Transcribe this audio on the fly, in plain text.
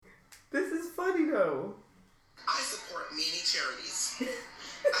funny though. I support many charities. I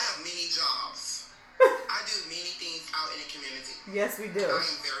have many jobs. I do many things out in the community. Yes, we do. I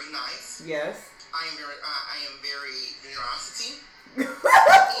am very nice. Yes. I am very generosity.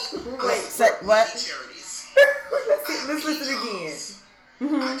 Wait, say what? Many charities. Let's listen again.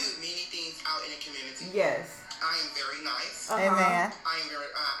 I do many things out in the community. Yes. I am very nice. Amen. I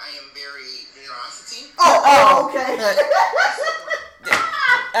am very generosity. Oh, okay.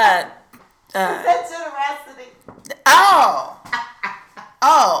 That's generosity.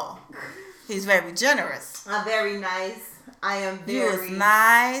 Oh. He's very generous. I'm very nice. I am very... You was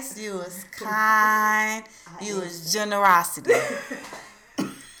nice. You was kind. You was generosity. It's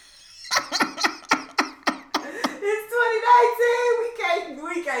 2019.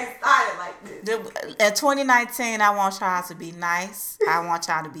 We can't start it like this. In 2019, I want y'all to be nice. I want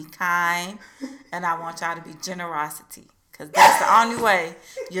y'all to be kind. And I want y'all to be generosity. Because that's the only way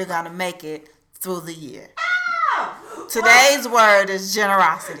you're going to make it through the year. Oh, Today's word is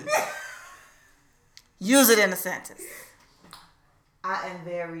generosity. Use it in a sentence. I am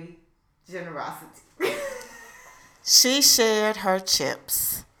very generosity. She shared her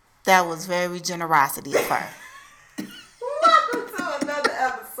chips. That was very generosity of her. Welcome to another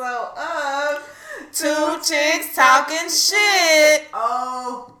episode of Two Chicks Talking Shit.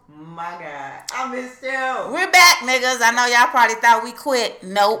 Oh my God. I missed you. We're back, niggas. I know y'all probably thought we quit.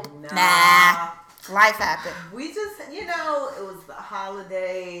 Nope. Nah. Life happened. We just, it was the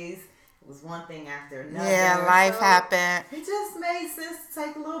holidays. It was one thing after another. Yeah, life happened. It just made sense to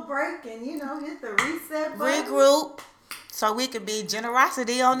take a little break and, hit the reset button. Regroup so we could be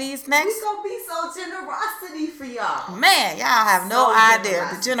generosity on these next. We gonna be so generosity for y'all. Man, y'all have no So idea.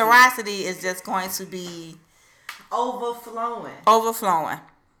 generosity. The generosity is just going to be Overflowing.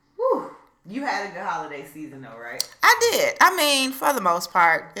 Whew. You had a good holiday season though, right? I did. I mean, for the most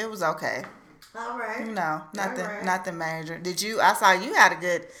part, it was okay. All right. Nothing major. Did you? I saw you had a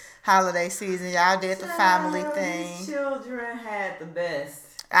good holiday season. Y'all did the family thing. These children had the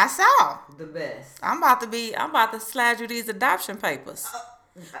best. I saw. The best. I'm about to slide you these adoption papers.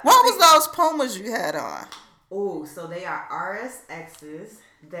 What was those Pumas you had on? Oh, so they are RSXs.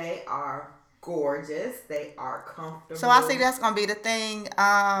 They are gorgeous. They are comfortable. So I see that's gonna be the thing.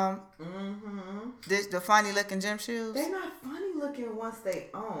 The funny looking gym shoes. They're not funny looking once they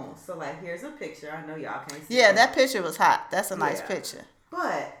own. So here's a picture. I know y'all can't see. Yeah, that picture was hot. That's a nice picture.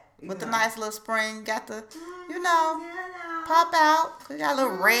 But with the nice little spring, got the pop pop out. We got a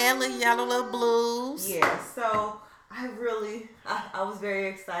little red, little yellow, little blues. Yeah. So I was very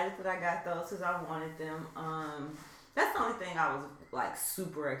excited that I got those because I wanted them. That's the only thing I was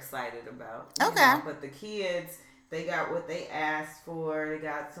super excited about. Okay. But the kids, they got what they asked for. They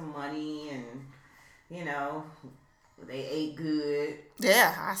got some money and, they ate good.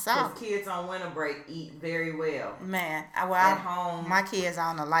 Yeah, I saw. Because kids on winter break eat very well. Man, at home. My kids are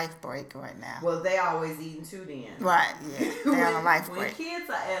on a life break right now. Well, they always eating too then. Right, yeah. They're on a life break. When kids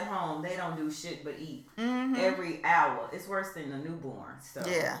are at home, they don't do shit but eat. Mm-hmm. Every hour. It's worse than a newborn. So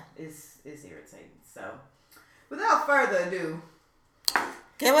yeah. It's irritating. So without further ado,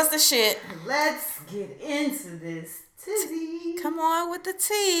 give us the shit. Let's get into this tizzy. Come on with the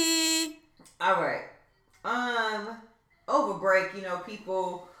tea. All right. Over break,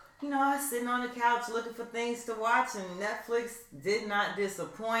 people, sitting on the couch looking for things to watch, and Netflix did not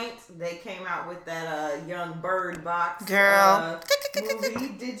disappoint. They came out with that Young Bird Box movie.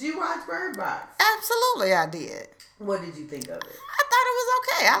 Did you watch Bird Box? Absolutely, I did. What did you think of it? I thought it was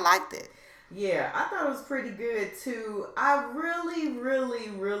okay. I liked it. Yeah, I thought it was pretty good too. I really,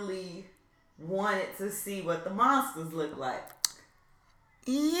 really, really wanted to see what the monsters look like.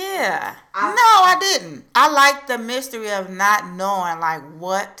 Yeah. I didn't. I like the mystery of not knowing,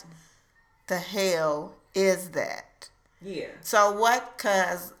 what the hell is that? Yeah. So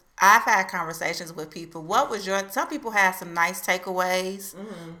because I've had conversations with people. Some people had some nice takeaways.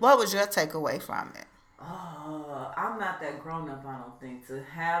 Mm-hmm. What was your takeaway from it? I'm not that grown up, I don't think, to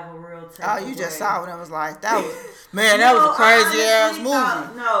have a real takeaway. Oh, you just saw what it was like. That was, man, that was a crazy ass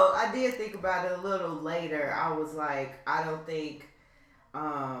movie. No, I did think about it a little later. I was like, I don't think,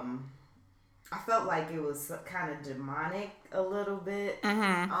 I felt like it was kind of demonic a little bit.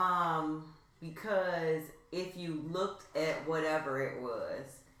 Mm-hmm. Because if you looked at whatever it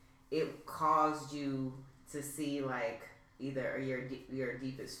was, it caused you to see either your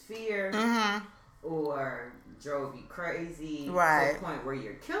deepest fear, mm-hmm. or drove you crazy, right, to the point where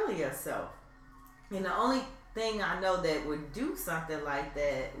you're killing yourself. And the only thing I know that would do something like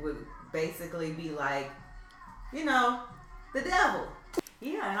that would basically be the devil.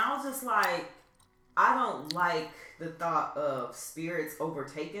 Yeah, and I was just like, I don't like the thought of spirits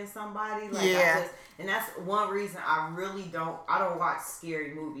overtaking somebody. Like, Yeah. and that's one reason I really don't watch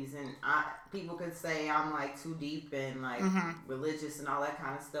scary movies. And people could say I'm like too deep and like religious and all that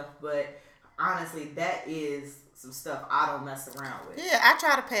kind of stuff. But honestly, that is some stuff I don't mess around with. Yeah, I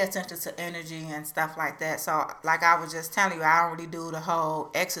try to pay attention to energy and stuff like that. So, like I was just telling you, I don't really do the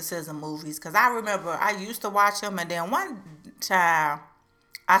whole exorcism movies. Because I remember I used to watch them. And then one time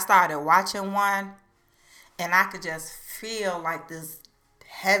I started watching one. And I could just feel like this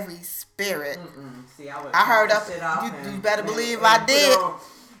heavy spirit. See, I heard up. You better believe I did.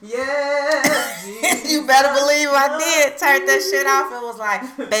 Yeah. You better believe I did. Turned that shit off. It was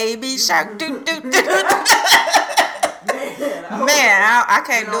like Baby Shark. Man, I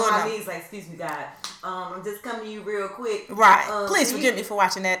can't do it. On my knees, like, excuse me, God. I'm just coming to you real quick. Right. Please forgive me for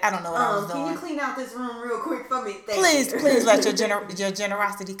watching that. I don't know what I was doing. Can you clean out this room real quick for me? Please let your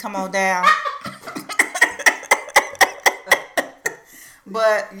generosity come on down.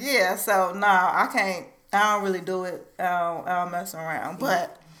 But yeah, so no, I can't. I don't really do it. I don't mess around.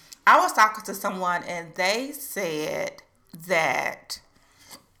 But I was talking to someone and they said that,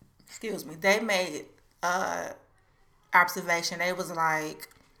 excuse me, they made observation. They was like,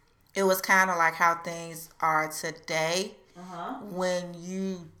 it was kind of like how things are today when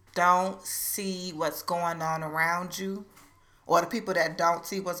you don't see what's going on around you, or the people that don't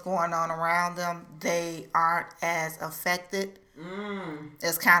see what's going on around them, they aren't as affected.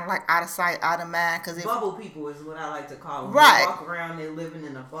 It's kind of like out of sight, out of mind. Cause bubble people is what I like to call them. Right. They walk around, they're living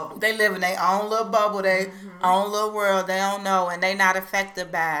in a bubble. They live in their own little bubble, their own little world. They don't know, and they not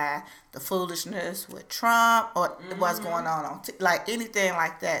affected by the foolishness with Trump or what's going on like anything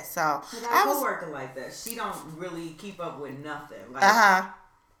like that. So I was working like that. She don't really keep up with nothing. Like,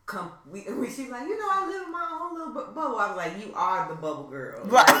 she's like, I live in my own little bubble. I was like, you are the bubble girl.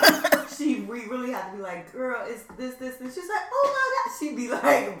 Right. Like, we really have to be like, girl, it's this. And she's like, oh my God. She'd be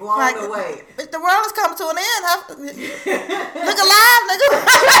like blown away. The world has come to an end. Look alive, nigga.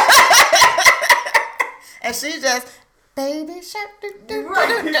 And she just, baby shark.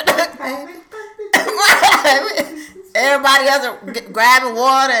 Everybody else grabbing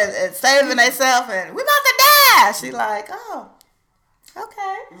water and saving themselves, and we about to die. She like, oh.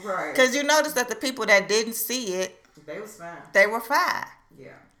 Okay. Right. Because you notice that the people that didn't see it, they was fine. They were fine.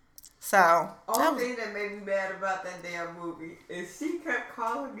 Yeah. So. Only thing that made me mad about that damn movie is she kept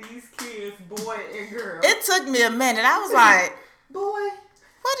calling these kids boy and girl. It took me a minute. I was like, boy.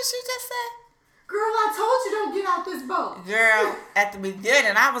 What did she just say? Girl, I told you don't get out this boat. Girl, at the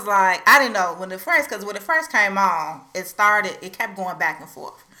beginning, I was like, I didn't know when it first came on, it kept going back and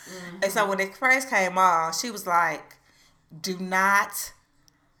forth. And so when it first came on, she was like, do not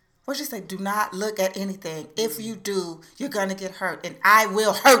look at anything. If you do, you're going to get hurt, and I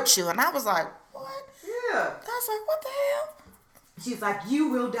will hurt you. And I was like, what? Yeah. I was like, what the hell? She's like, you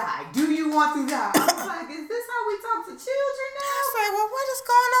will die. Do you want to die? I was like, is this how we talk to children now? I was like, well, what is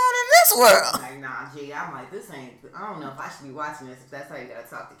going on in this world? Like, nah, G, I'm like, this ain't, I don't know if I should be watching this if that's how you gotta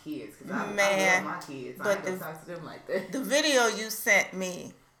talk to kids. Because I love my kids. I ain't gonna talk to them like that. The video you sent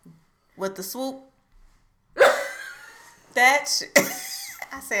me with the swoop, that shit,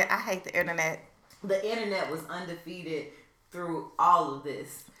 I said, I hate the internet. The internet was undefeated through all of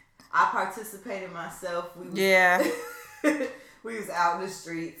this. I participated myself. We was out in the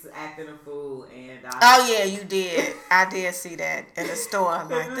streets acting a fool, and oh yeah, you did. I did see that in the store. I'm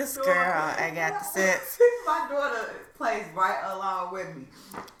like, this girl ain't got the sense. My daughter plays right along with me.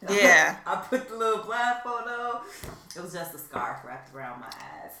 Yeah. I put the little blindfold on. It was just a scarf wrapped around my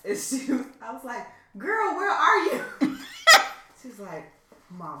eyes, and I was like, "Girl, where are you?" She's like,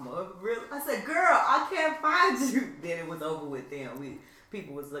 "Mama, really?" I said, "Girl, I can't find you." Then it was over with. Then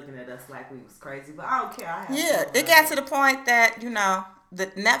people was looking at us like we was crazy, but I don't care. It got to the point that, the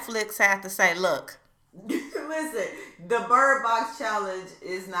Netflix had to say, look. Listen, the Bird Box Challenge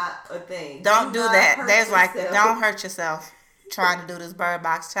is not a thing. Don't do that. There's like, don't hurt yourself trying to do this Bird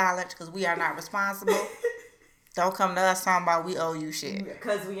Box Challenge because we are not responsible. Don't come to us talking about we owe you shit.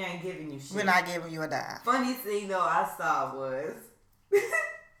 Because we ain't giving you shit. We're not giving you a dime. Funny thing though I saw was,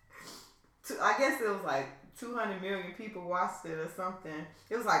 I guess it was like 200 million people watched it or something.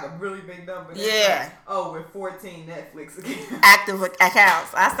 It was like a really big number. Yeah. Like, with 14 Netflix accounts. Active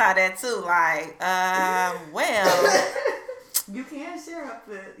accounts. I saw that too. Like, well. You can share up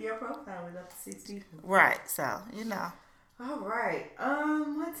your profile with up to 6 people. Right. So, All right.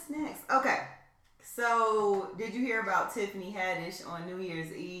 What's next? Okay. So, did you hear about Tiffany Haddish on New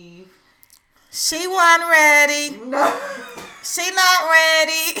Year's Eve? She wasn't ready. No. She not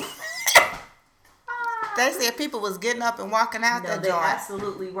ready. They said people was getting up and walking out that they joint.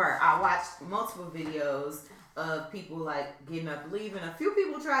 Absolutely were. I watched multiple videos of people like getting up, leaving. A few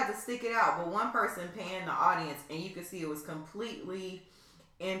people tried to stick it out, but one person panned the audience, and you could see it was completely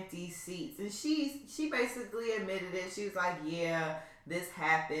empty seats. And she basically admitted it. She was like, "Yeah, this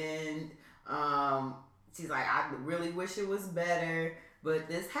happened." She's like, "I really wish it was better, but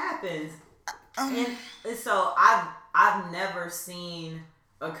this happens." And so I've never seen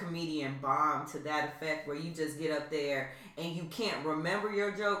a comedian bomb to that effect where you just get up there and you can't remember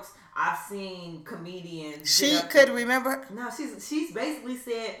your jokes. I've seen comedians. She could remember. No, she's basically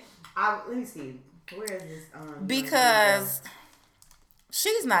said, let me see, where is this? Because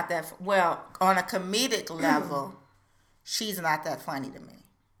she's not that well on a comedic level. She's not that funny to me.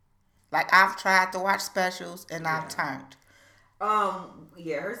 Like, I've tried to watch specials and I've turned.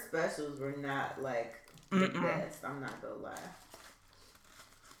 Yeah, her specials were not like the best. I'm not gonna lie.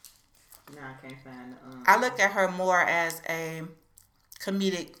 No, I can't find. I look at her more as a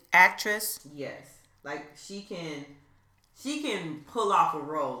comedic actress. Yes, like she can pull off a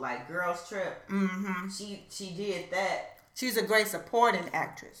role. Like Girls Trip. Mm-hmm. She did that. She's a great supporting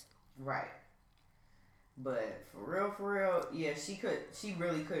actress. Right. But for real, yeah, she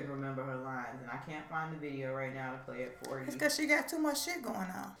really couldn't remember her lines, and I can't find the video right now to play it for you. It's because she got too much shit going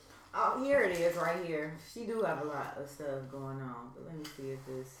on. Oh, here it is, right here. She do have a lot of stuff going on, but let me see if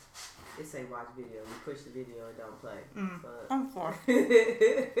it say watch video. We push the video, it don't play. But, I'm for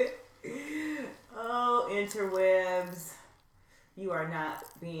oh, interwebs, you are not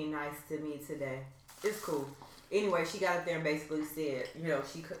being nice to me today. It's cool. Anyway, she got up there and basically said,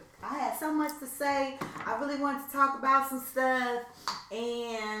 I had so much to say. I really wanted to talk about some stuff,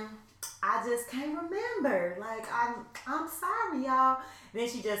 and I just can't remember. Like, I'm sorry, y'all. And then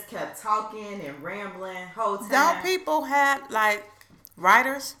she just kept talking and rambling whole time. Don't people have, like,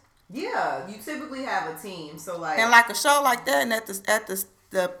 writers? Yeah, you typically have a team. So, like... And, like, a show like that, and at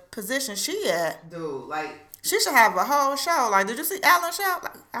the position she at... Dude, like... She should have a whole show. Like, did you see Alan's show?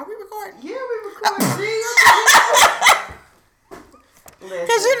 Like, are we recording? Yeah, we recording.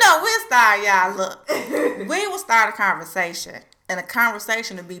 Because, we'll start, y'all. Look, we will start a conversation. And a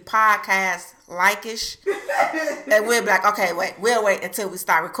conversation to be podcast-like-ish. And we'll be like, okay, we'll wait until we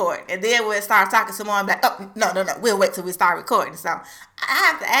start recording. And then we'll start talking some more and be like, oh, no, we'll wait till we start recording. So, I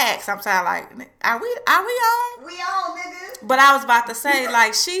have to ask sometimes, like, are we on? We on, nigga. But I was about to say,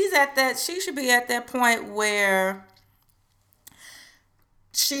 like, she should be at that point where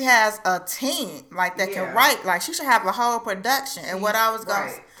she has a team, like, that can write. Like, she should have a whole production. And what I was going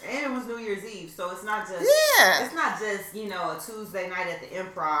to say. And it was New Year's Eve, so it's not just it's not just a Tuesday night at the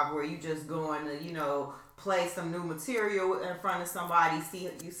Improv where you just going to play some new material in front of somebody, see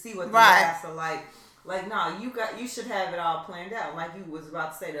what the laughs are like. Like, no, you should have it all planned out. Like you was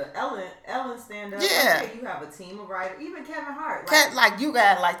about to say, the Ellen stand up. Yeah, like, you have a team of writers, even Kevin Hart. Like you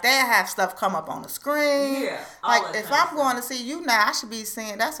got they have stuff come up on the screen. Yeah, like if I'm going to see you now, I should be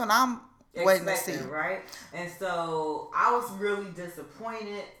seeing. That's when I'm waiting to see, right? And so I was really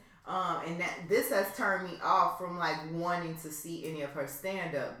disappointed, and that this has turned me off from like wanting to see any of her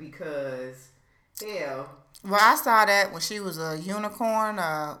stand up because hell. Well, I saw that when she was a unicorn,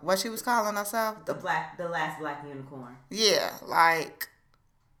 what she was calling herself, the last black unicorn. Yeah, like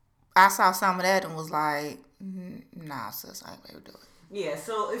I saw some of that and was like, nah, sis, I ain't able to do it. Yeah,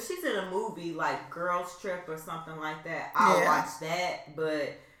 so if she's in a movie like Girls Trip or something like that, I'll watch that.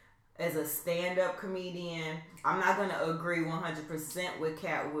 But as a stand-up comedian, I'm not going to agree 100% with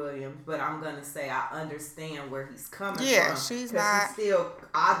Cat Williams, but I'm going to say I understand where he's coming from. Yeah, she's not. She's still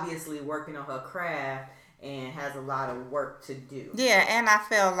obviously working on her craft and has a lot of work to do. Yeah, and I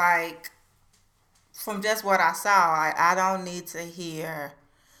feel like from just what I saw, I don't need to hear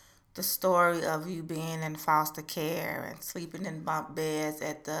the story of you being in foster care and sleeping in bunk beds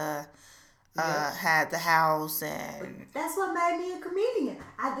at the had the house and... That's what made me a comedian.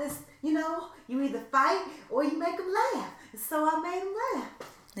 I just, you either fight or you make them laugh. So I made them laugh.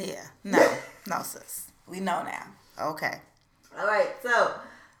 Yeah. No, sis. We know now. Okay. All right, so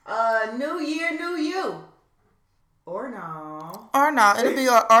new year, new you. Or no. It'll be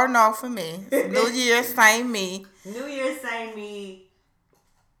or no for me. New year, same me. New year, same me.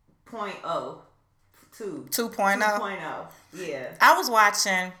 0.0. 2.0. 2.0. Yeah. I was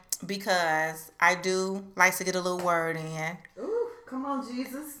watching because I do like to get a little word in. Ooh, come on,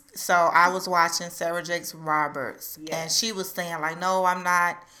 Jesus. So I was watching Sarah Jakes Roberts. Yes. And she was saying, like, no, I'm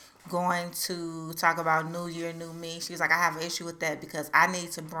not going to talk about New Year, New Me. She's like, I have an issue with that because I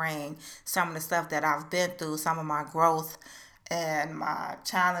need to bring some of the stuff that I've been through, some of my growth and my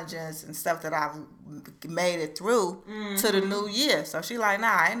challenges and stuff that I've made it through to the new year. So she like,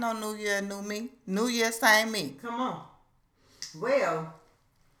 nah, ain't no new year, new me. New year, same me. Come on. Well,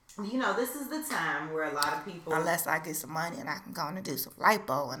 you know, this is the time where a lot of people... Unless I get some money and I can go and do some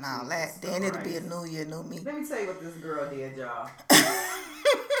lipo and all that. Then it'll be a new year, new me. Let me tell you what this girl did, y'all.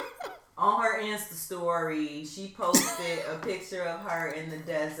 On her Insta story, she posted a picture of her in the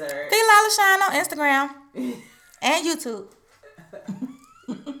desert. Be Lala Shine on Instagram and YouTube.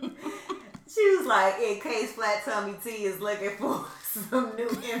 She was like, in case Flat Tummy T is looking for some new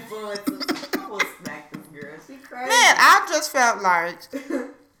influences, I will smack this girl. She crazy. Man, I just felt like...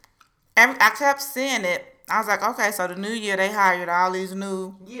 I kept seeing it. I was like, okay, so the new year they hired all these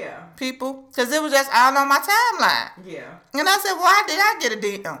new people. Because it was just all on my timeline. Yeah. And I said, why did I get a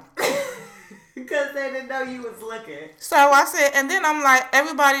DM? Because they didn't know you was looking. So I said, and then I'm like,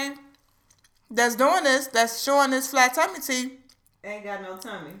 everybody that's doing this, that's showing this flat tummy tea, ain't got no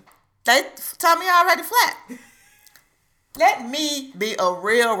tummy. They tummy already flat. Let me be a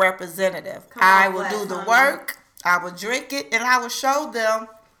real representative. I will do the work. I will drink it, and I will show them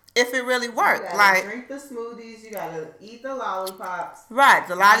if it really worked. You gotta like drink the smoothies. You gotta eat the lollipops. Right,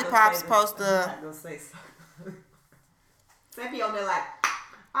 the lollipops supposed to. I'm not gonna say something. Steffi on there like,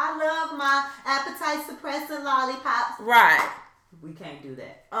 I love my appetite suppressant lollipops. Right. We can't do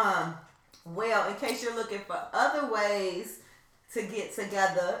that. Well, in case you're looking for other ways to get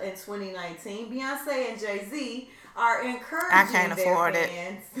together in 2019, Beyonce and Jay-Z are encouraging I can't afford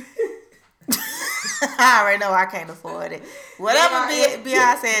fans. I already know I can't afford it. Whatever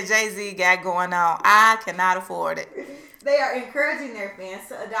Beyonce and Jay-Z got going on, I cannot afford it. They are encouraging their fans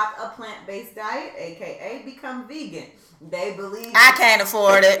to adopt a plant-based diet, aka become vegan. They believe I can't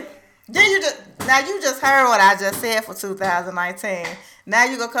afford it. You just heard what I just said for 2019. Now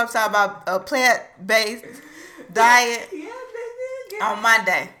you gonna come talk about a plant-based diet on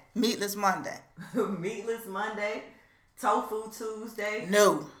Monday, Meatless Monday. Meatless Monday, Tofu Tuesday.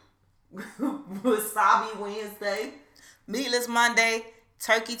 No. Wasabi Wednesday. Meatless Monday,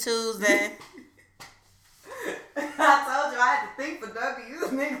 Turkey Tuesday. I told you I had to think for W's,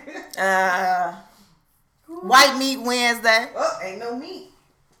 nigga. White meat Wednesday. Oh, ain't no meat.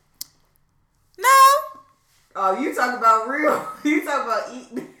 No. Oh, you talking about real. You talking about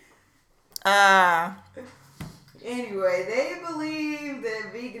eating. Anyway, they believe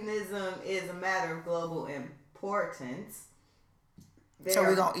that veganism is a matter of global importance. So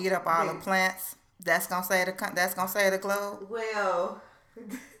we're gonna eat up all the plants. That's gonna save the globe. Well,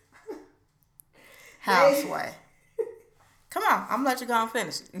 houseway. Come on, I'm gonna let you go and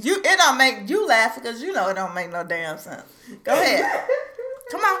finish. It don't make you laugh because you know it don't make no damn sense. Go ahead.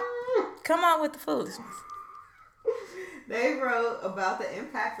 Come on with the foolishness. They wrote about the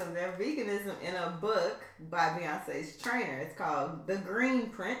impact of their veganism in a book by Beyonce's trainer. It's called The Green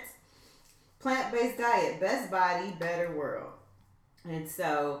Print: Plant-Based Diet, Best Body, Better World. And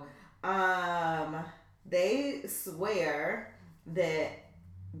so, they swear that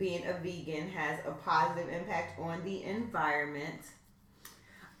being a vegan has a positive impact on the environment.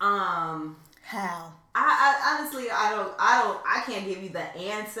 How? I honestly, I can't give you the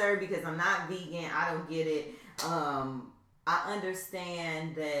answer because I'm not vegan. I don't get it. I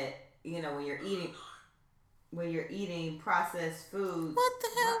understand that, you know, when you're eating processed foods. What the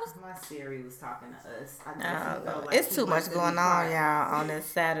hell? My Siri was talking to us. It's too much going on, y'all, on this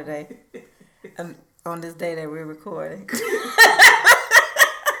Saturday. On this day that we're recording.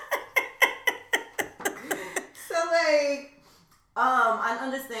 So, like, I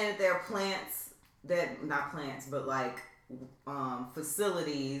understand that there are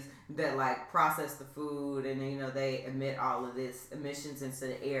facilities that like process the food, and you know they emit all of this emissions into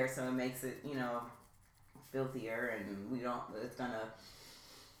the air, so it makes it, you know, filthier, and it's gonna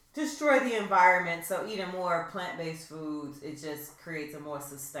destroy the environment. So eating more plant-based foods, it just creates a more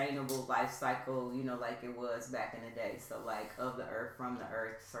sustainable life cycle, you know, like it was back in the day. So like of the earth, from the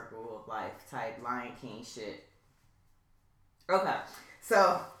earth, circle of life type Lion King shit. Okay,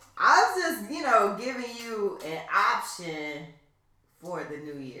 so I was just, you know, giving you an option for the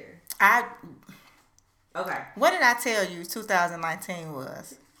new year. Okay. What did I tell you 2019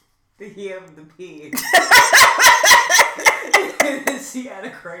 was? The year of the pig. She had a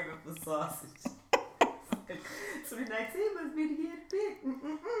craving for sausage. 2019 must be the year of the pig.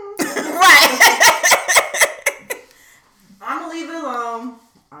 Right. I'm gonna leave it alone.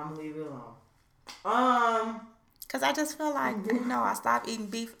 Cause I just feel like, you know, I stopped eating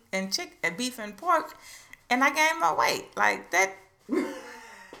beef and pork, and I gained my weight. Like that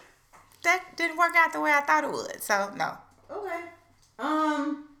didn't work out the way I thought it would. So no. Okay.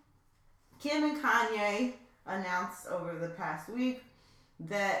 Kim and Kanye announced over the past week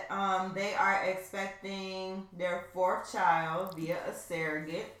that they are expecting their 4th child via a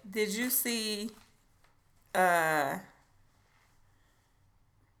surrogate. Did you see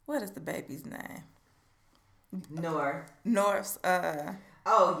what is the baby's name? North's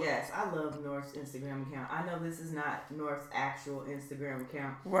Oh yes, I love North's Instagram account. I know this is not North's actual Instagram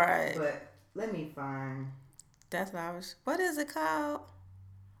account. Right. But let me find. That's what I was. What is it called?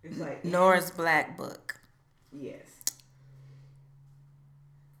 It's like North's Black Book. Yes.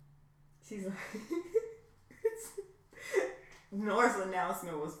 She's like North's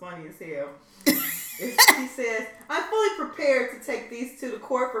announcement was funny as hell. She says, "I'm fully prepared to take these to the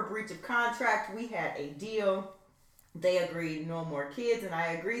court for breach of contract. We had a deal. They agreed no more kids, and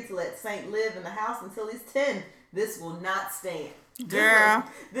I agreed to let Saint live in the house until he's 10. This will not stand." Girl.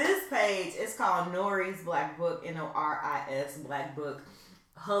 This page is called Nori's Black Book, Noris Black Book.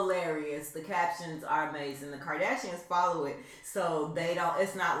 Hilarious. The captions are amazing. The Kardashians follow it, so they don't.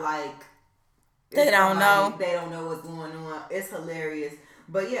 It's not like they don't know. They don't know what's going on. It's hilarious.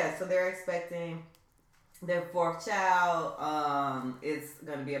 But yeah, so they're expecting their 4th child. It's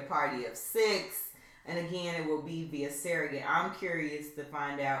going to be a party of 6. And again, it will be via surrogate. I'm curious to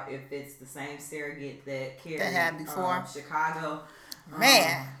find out if it's the same surrogate that Carrie had before Chicago.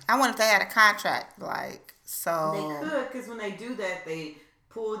 Man, I wonder if they had a contract. Like, so they could, because when they do that, they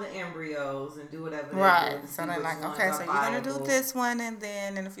pull the embryos and do whatever. Right. So they're like, okay, so you're gonna do this one, and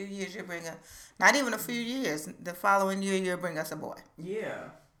then in a few years you'll bring not even a few years. The following year you'll bring us a boy. Yeah,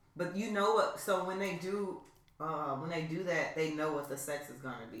 but you know what? So when they do that, they know what the sex is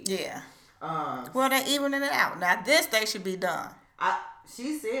gonna be. Yeah. Well, they're evening it out. Now, this they should be done.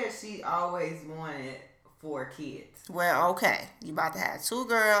 She said she always wanted 4 kids. Well, okay. You about to have 2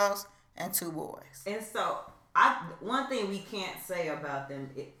 girls and 2 boys. And so, one thing we can't say about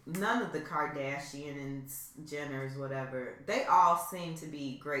them, none of the Kardashians, Jenners, whatever, they all seem to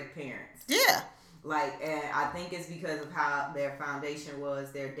be great parents. Yeah. Like, and I think it's because of how their foundation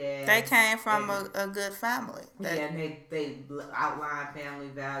was, their dad. They came from a good family. And they outlined family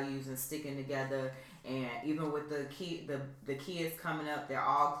values and sticking together. And even with the kids coming up, they're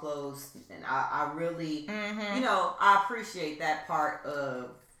all close. And I really, I appreciate that part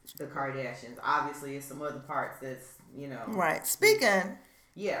of the Kardashians. Obviously, it's some other parts that's, Right. Speaking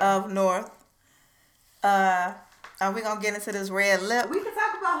of North, are we going to get into this red lip? We can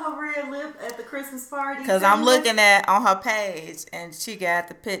talk about her red lip at the Christmas party. Because I'm looking at on her page, and she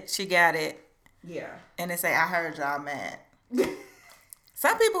got she got it. Yeah. And they say, I heard y'all mad.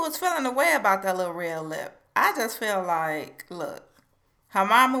 Some people was feeling the way about that little red lip. I just feel like, look, her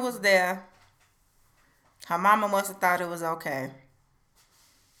mama was there. Her mama must have thought it was okay.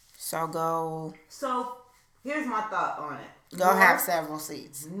 So here's my thought on it. Go have several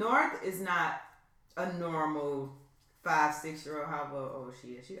seats. North is not a normal 5-6-year-old, however old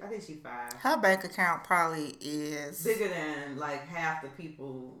she is. I think she's 5. Her bank account probably is bigger than like half the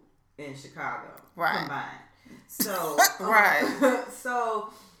people in Chicago combined. So right.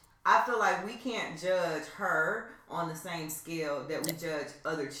 So I feel like we can't judge her on the same scale that we judge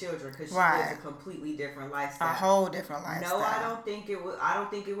other children, because she lives a completely different lifestyle. A whole different lifestyle. No, I don't think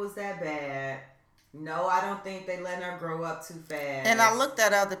it was that bad. No, I don't think they letting her grow up too fast. And I looked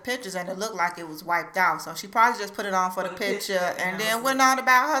at other pictures, and it looked like it was wiped out. So she probably just put it on for the picture and then went on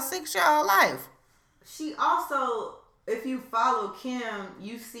about her 6-year-old life. She also, if you follow Kim,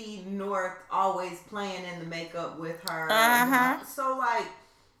 you see North always playing in the makeup with her. Uh-huh. So, like,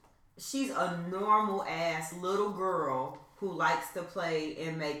 she's a normal-ass little girl who likes to play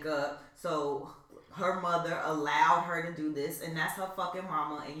in makeup. So her mother allowed her to do this, and that's her fucking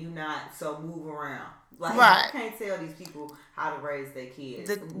mama, and you not, so move around. Like, right. You can't tell these people how to raise their kids.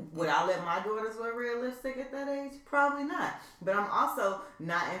 Would I let my daughters wear red lipstick at that age? Probably not. But I'm also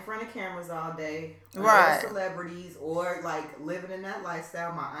not in front of cameras all day, or celebrities, or like living in that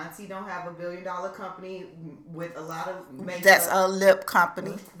lifestyle. My auntie don't have $1 billion company with a lot of makeup. That's a lip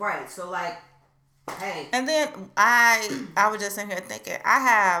company. Right. So, like, hey. And then I was just in here thinking, I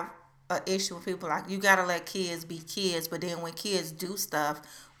have an issue with people like, you gotta let kids be kids, but then when kids do stuff,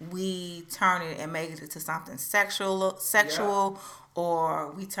 we turn it and make it into something sexual,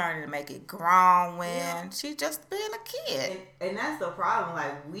 or we turn it and make it grown when she's just being a kid. And that's the problem.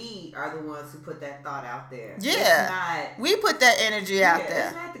 Like, we are the ones who put that thought out there. Yeah, we put that energy out there.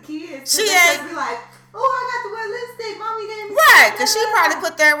 It's not the kids. She ain't be like, oh, I got to wear lipstick. Mommy didn't. Right, because she probably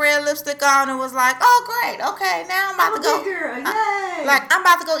put that red lipstick on and was like, oh, great. Okay, now I'm about to go. Girl. Yay. Like, I'm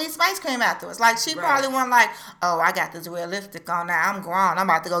about to go eat some ice cream afterwards. Like, she Right. probably wasn't like, oh, I got this red lipstick on now. I'm grown. I'm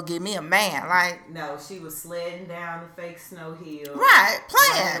about to go get me a man. Like, No, she was sledding down the fake snow hill. right,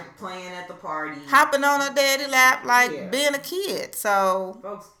 playing. Playing at the party. Hopping on her daddy lap, like Yeah. being a kid. So,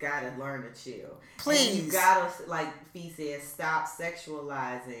 Folks gotta learn to chill. please. And you gotta, like Fee said, stop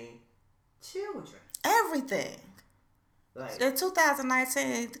sexualizing children. Everything. Like, In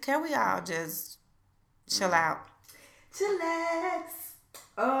 2019, can we all just chill out? chillax.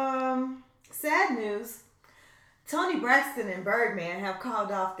 Sad news. Toni Braxton and Birdman have called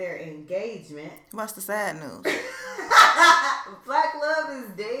off their engagement. What's the sad news? Black love is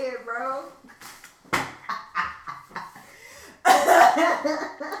dead, bro.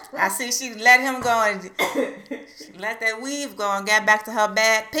 I see she let him go and she let that weave go and got back to her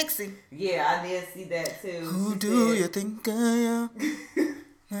bad pixie. Yeah, I did see that too. Who She do said- you think I am?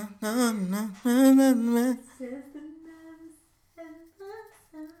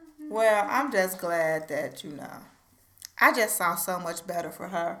 Well, I'm just glad that, I just saw so much better for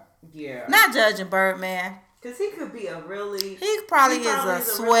her. Yeah. Not judging Birdman. Because he could be a really... He probably he is probably a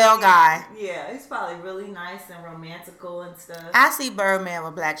swell really- guy. Yeah, he's probably really nice and romantical and stuff. I see Birdman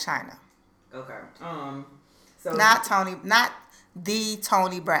with Black China. Okay. So Not the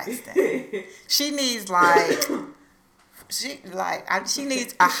Toni Braxton. She needs she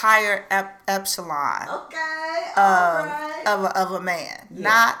needs a higher epsilon Okay. All right. of a man. Yeah.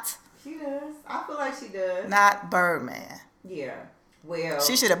 Not She does. I feel like she does. not Birdman. Yeah. Well.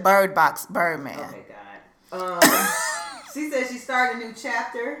 She should have bird boxed Birdman. Okay, God. She said she started a new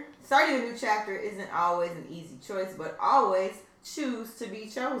chapter. Starting a new chapter isn't always an easy choice, but always choose to be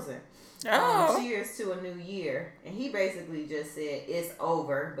chosen. Oh. Cheers to a new year. And he basically just said it's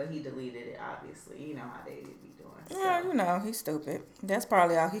over, but he deleted it, obviously. You know how they be doing. Yeah, he's stupid. That's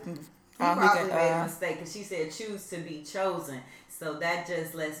probably all he can. He probably made a mistake because she said choose to be chosen. So that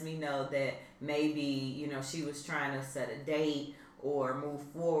just lets me know that maybe, she was trying to set a date or move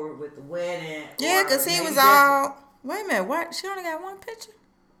forward with the wedding. Yeah, because he was all. Wait a minute, what? She only got one picture?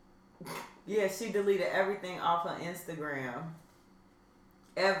 Yeah, she deleted everything off her Instagram.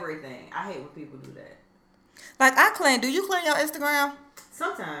 Everything. I hate when people do that. Like, do you clean your Instagram?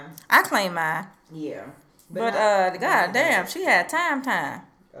 Sometimes. I clean mine. Yeah. But, god damn, she had time.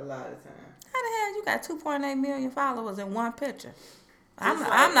 A lot of time. How the hell you got 2.8 million followers in one picture? I'm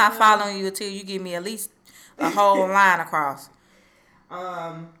like, not following you until you give me at least a whole line across.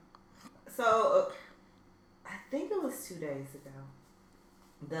 So, I think it was 2 days ago.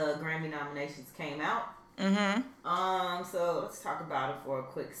 The Grammy nominations came out. Mm-hmm. So let's talk about it for a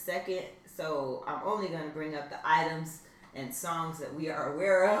quick second. So I'm only going to bring up the items and songs that we are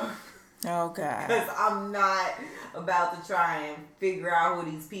aware of. Oh, God. Because I'm not about to try and figure out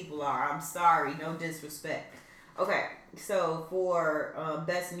who these people are. I'm sorry. No disrespect. Okay. So for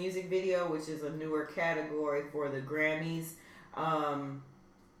Best Music Video, which is a newer category for the Grammys,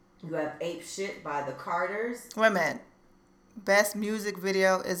 you have Ape Shit by the Carters. Wait a minute. Best Music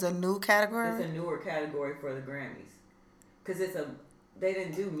Video is a new category? It's a newer category for the Grammys. Because they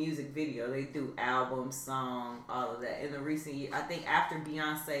didn't do music video. They do album, song, all of that. In the recent year, I think after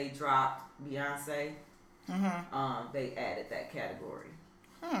Beyonce dropped Beyonce, they added that category.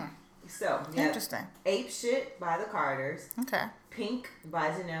 So, yeah, Interesting. Ape Shit by the Carters. Okay. Pink by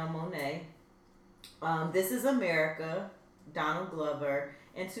Janelle Monáe. This Is America, Donald Glover.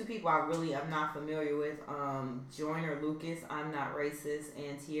 And two people I'm not familiar with, Joyner Lucas, I'm Not Racist,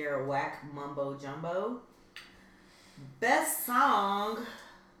 and Tierra Whack, Mumbo Jumbo. Best song,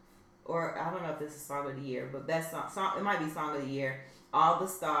 or I don't know if this is song of the year, but best song, it might be song of the year. All the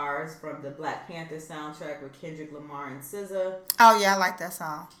Stars from the Black Panther soundtrack with Kendrick Lamar and SZA. Oh, yeah, I like that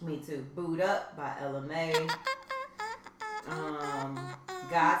song. Me too. Boot Up by Ella Mai.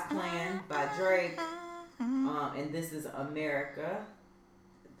 God's Plan by Drake. And This Is America.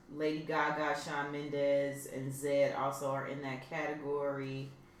 Lady Gaga, Shawn Mendes, and Zedd also are in that category.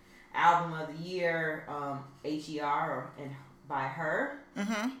 Album of the Year, H.E.R. and by her.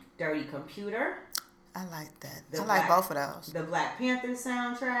 Dirty Computer. I like that. The I like Black- both of those. The Black Panther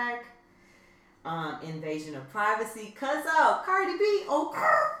soundtrack. Invasion of Privacy. Cardi B.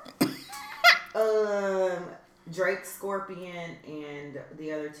 Drake, Scorpion, and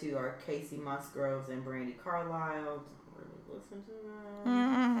the other two are Casey Musgroves and Brandy Carlisle. Listen to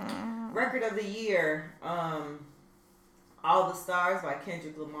them. Record of the Year, All the Stars by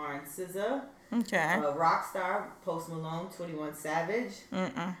Kendrick Lamar and SZA. Okay. Rockstar, Post Malone, 21 Savage.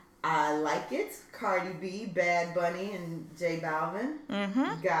 I Like It, Cardi B, Bad Bunny, and J Balvin.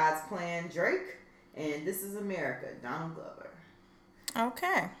 God's Plan, Drake. And This Is America, Donald Glover.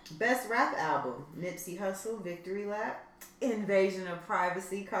 Okay. Best Rap Album, Nipsey Hussle, Victory Lap. Invasion of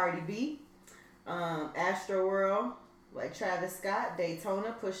Privacy, Cardi B. Astro World, like Travis Scott.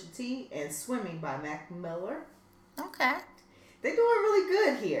 Daytona, Pusha T. And Swimming by Mac Miller. Okay. They're doing really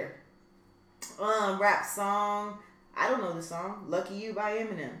good here. Rap song. I don't know the song. Lucky You by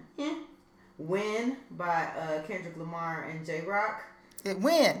Eminem. Win by Kendrick Lamar and J-Rock.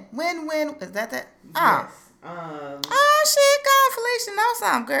 Win. Is that? Yes. Oh, shit, go Felicia, know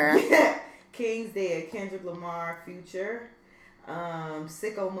something, girl. King's Dead, Kendrick Lamar, Future.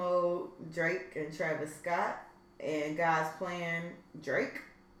 Sicko Mode, Drake and Travis Scott. And God's Plan, Drake.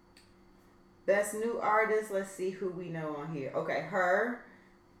 Best new artist, let's see who we know on here. Okay, Her,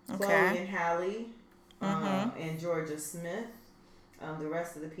 Chloe and Halle, and Georgia Smith. The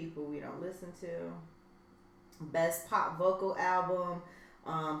rest of the people we don't listen to. Best pop vocal album,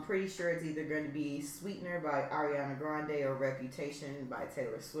 pretty sure it's either going to be Sweetener by Ariana Grande or Reputation by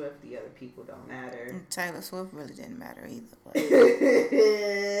Taylor Swift. The other people don't matter. Taylor Swift really didn't matter either.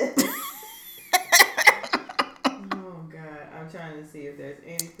 Oh God, I'm trying to see if there's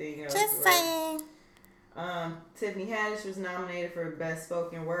anything else. Just saying. Tiffany Haddish was nominated for Best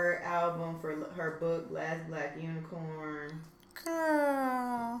Spoken Word Album for her book Last Black Unicorn.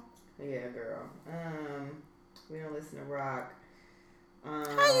 Girl. Yeah, girl. We don't listen to rock.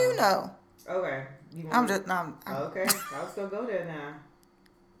 How you know? Okay. Okay. I was gonna go there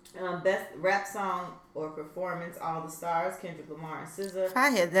now. Best rap song or performance, All the Stars, Kendrick Lamar and SZA. If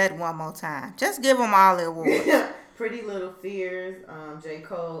I hear that one more time, just give them all the awards. Pretty Little Fears, J.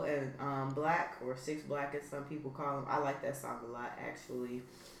 Cole and Black, or Six Black as some people call him. I like that song a lot, actually.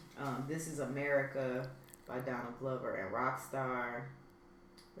 This Is America by Donald Glover and Rockstar.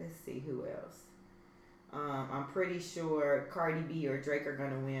 Let's see who else. I'm pretty sure Cardi B or Drake are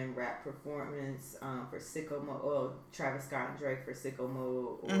gonna win rap performance for Sicko Mode. Oh, Travis Scott and Drake for Sicko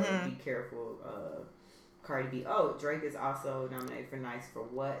Mode, or Be Careful. Cardi B. Oh, Drake is also nominated for Nice for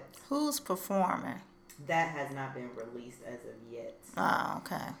What? Who's performing? That has not been released as of yet. Oh,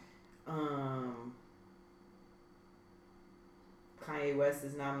 okay. Kanye West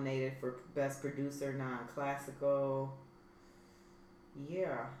is nominated for Best Producer, Non-Classical.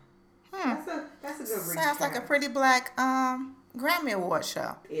 Yeah. That's a good recap. Sounds like a pretty black Grammy Award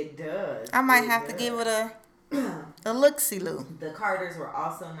show. It does. I might have to give it a look-see-loo. The Carters were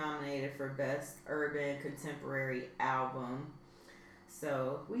also nominated for Best Urban Contemporary Album.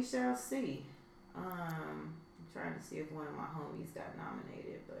 So we shall see. I'm trying to see if one of my homies got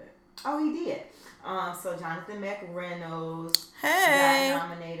nominated, but he did. So Jonathan McReynolds got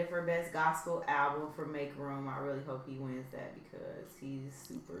nominated for Best Gospel Album for Make Room. I really hope he wins that because he's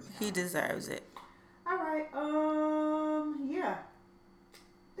super talented. He deserves it. All right. Yeah.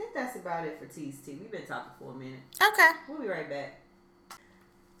 I think that's about it for Tease Tea. We've been talking for a minute. Okay. We'll be right back.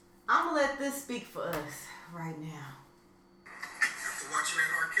 I'm gonna let this speak for us right now. After watching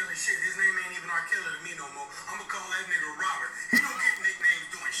that R. Kelly shit, his name ain't even R. Kelly to me no more. I'm gonna call that nigga Robert. He don't get nicknames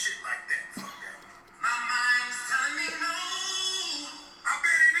doing shit like that. Fuck that. My mind's telling me no. I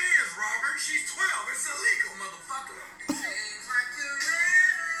bet it is, Robert. She's 12. It's illegal, motherfucker. It seems like you're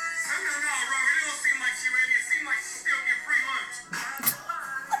ready. No, Robert. It don't seem like she's ready. It seems like she still get free lunch.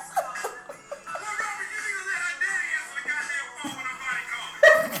 Well, Robert, you need to let her daddy answer the goddamn phone when nobody calls.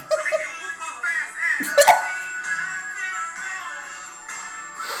 So he can whoop her fast ass.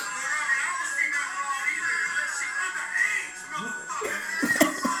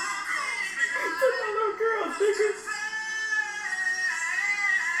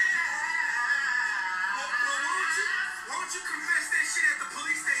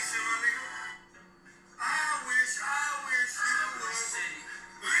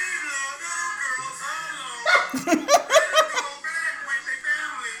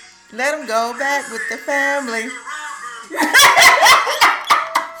 Let them go back with the family.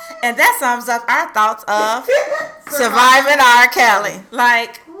 And that sums up our thoughts of surviving R. Kelly.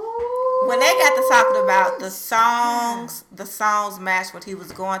 Like, when they got to talking about the songs matched what he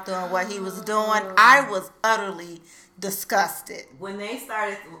was going through and what he was doing, I was utterly disgusted. When they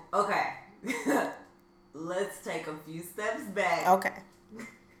started, okay, let's take a few steps back. Okay.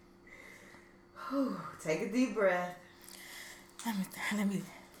 Take a deep breath. Let me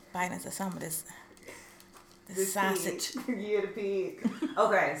bite into some of this sausage. Yeah, the pig.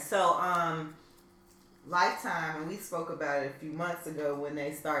 Okay, so Lifetime, and we spoke about it a few months ago when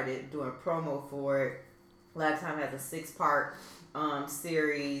they started doing promo for it. Lifetime has a 6-part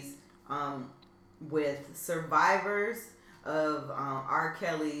series with survivors of R.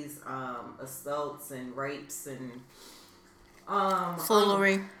 Kelly's assaults and rapes and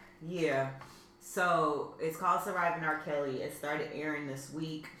foolery. Yeah. So it's called Surviving R. Kelly. It started airing this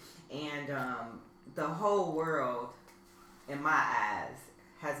week, and the whole world in my eyes,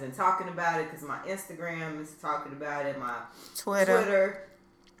 has been talking about it because my Instagram is talking about it. My Twitter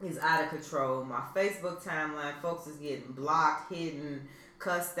is out of control. My Facebook timeline, folks is getting blocked, hidden,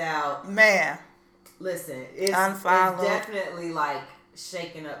 cussed out. Man. Listen, it's definitely like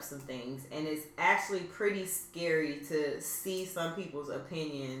shaking up some things. And it's actually pretty scary to see some people's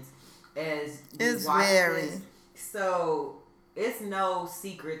opinions as you watch this. So it's no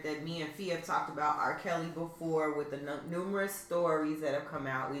secret that me and Fee have talked about R. Kelly before with the numerous stories that have come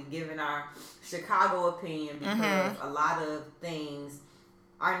out. We've given our Chicago opinion because a lot of things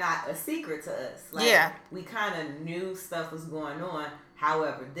are not a secret to us. Like, we kind of knew stuff was going on.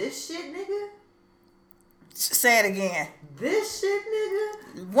 However, this shit, nigga. Say it again. This shit,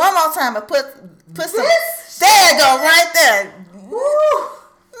 nigga. One more time and put some. There you go, right there. Woo.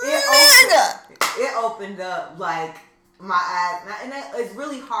 It opened up like my eyes, and it's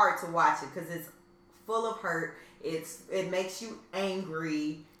really hard to watch it because it's full of hurt. It makes you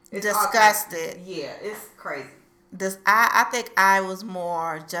angry, disgusted. Yeah, it's crazy. I think I was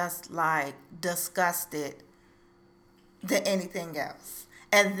more just like disgusted than anything else.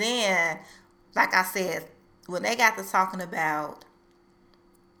 And then, like I said, when they got to talking about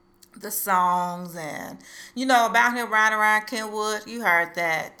the songs and, you know, about him riding around Kenwood, you heard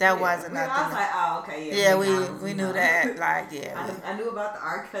that. That wasn't nothing. I was like, oh, okay, yeah. we knew that. Like, yeah. I knew about the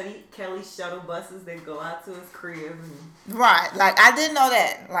R. Kelly shuttle buses that go out to his crib. Right. Like, I didn't know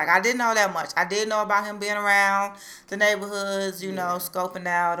that. Like, I didn't know that much. I did know about him being around the neighborhoods, you know, scoping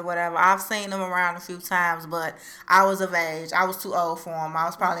out or whatever. I've seen him around a few times, but I was of age. I was too old for him. I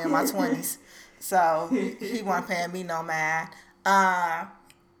was probably in my 20s. So, he wasn't paying me no mind.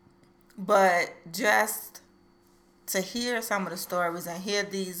 But just to hear some of the stories and hear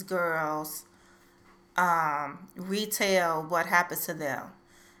these girls retell what happened to them,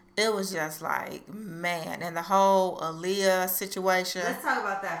 it was just like, man. And the whole Aaliyah situation. Let's talk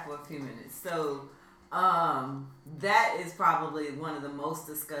about that for a few minutes. So, that is probably one of the most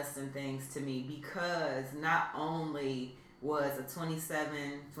disgusting things to me because not only was a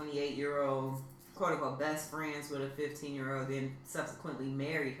 28-year-old, quote-unquote, best friends with a 15-year-old, then subsequently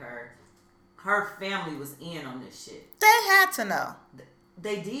married her. Her family was in on this shit. They had to know.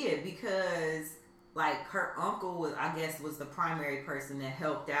 They did because, like, her uncle was the primary person that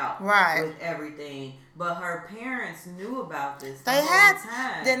helped out with everything. But her parents knew about this the whole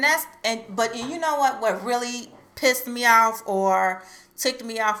time. But you know what really pissed me off or ticked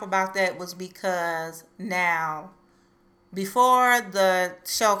me off about that was because now, before the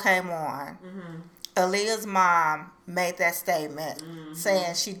show came on, Aaliyah's mom made that statement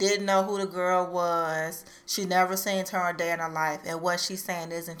saying she didn't know who the girl was. She never seen her a day in her life. And what she's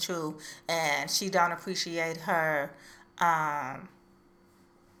saying isn't true. And she don't appreciate her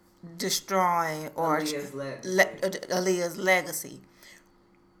destroying or Aaliyah's legacy.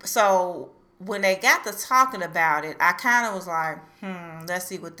 So when they got to talking about it, I kind of was like, let's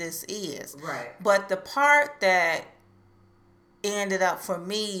see what this is. Right. But the part that ended up for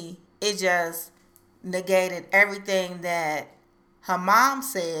me, it just negated everything that her mom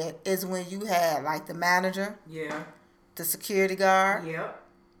said is when you had like the manager, the security guard,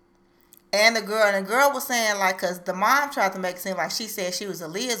 and the girl was saying like, cause the mom tried to make it seem like she said she was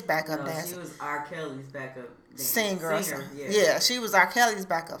Aaliyah's backup dancer. She was R. Kelly's backup singer. Yeah, she was R. Kelly's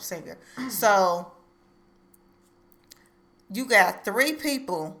backup singer. So you got 3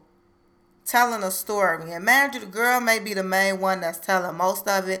 people telling a story, and mind you, the girl may be the main one that's telling most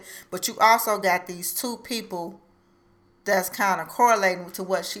of it, but you also got these 2 people that's kind of correlating to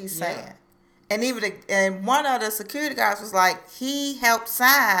what she's saying. And even one of the security guards was like, he helped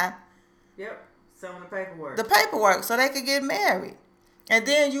sign some of the paperwork so they could get married. And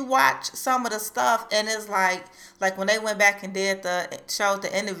then you watch some of the stuff, and it's like when they went back and did the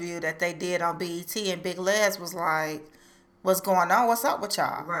interview that they did on BET, and Big Les was like, what's going on? What's up with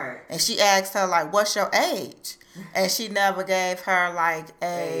y'all? Right. And she asked her, like, what's your age? And she never gave her, like,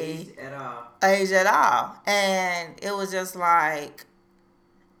 age at all. And it was just like,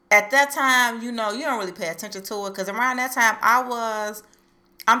 at that time, you know, you don't really pay attention to it. Because around that time,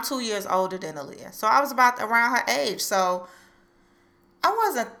 I'm 2 years older than Aaliyah. So I was about around her age. So I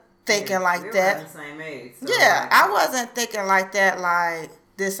wasn't thinking like that. We were the same age. So I wasn't thinking like that, like,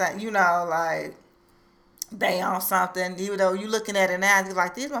 this, you know, like, they on something, even though you looking at it now, you're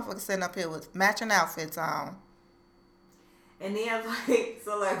like, these motherfuckers sitting up here with matching outfits on. And then, like,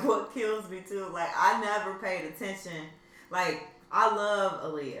 so, like, what kills me, too, like, I never paid attention. Like, I love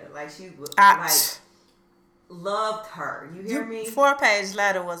Aaliyah. Like, loved her. You hear me? 4-page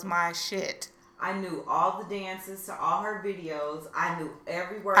letter was my shit. I knew all the dances to all her videos. I knew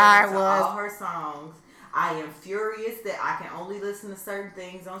every word to all her songs. I am furious that I can only listen to certain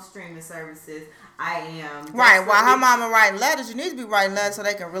things on streaming services. I am right. While her mama writing letters, you need to be writing letters so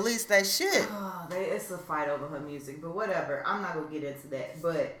they can release that shit. It's a fight over her music, but whatever. I'm not gonna get into that.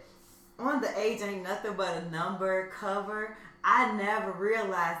 But on the Age Ain't Nothing But a Number cover, I never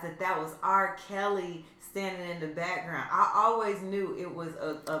realized that was R. Kelly standing in the background. I always knew it was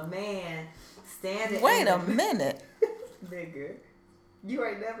a man standing. Wait a minute, nigga. You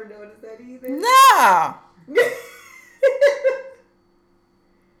ain't never noticed that either. No.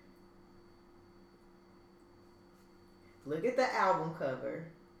 Look at the album cover.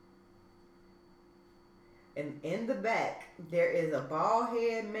 And in the back, there is a bald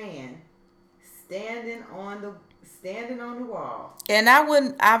head man standing on the wall. And I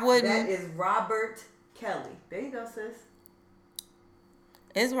wouldn't. That is Robert Kelly. There you go, sis.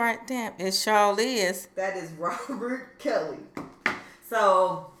 It's right there. It surely is. That is Robert Kelly.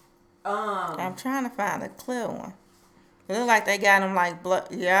 So, I'm trying to find a clear one. It looks like they got him like blood.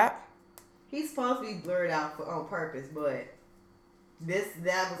 Yep. He's supposed to be blurred out on purpose, but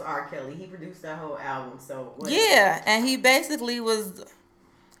that was R. Kelly. He produced that whole album, so whatever. Yeah, and he basically was,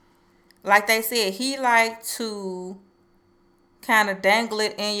 like they said, he liked to kind of dangle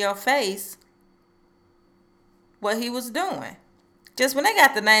it in your face what he was doing. Just when they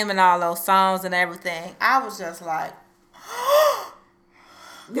got the name and all those songs and everything, I was just like,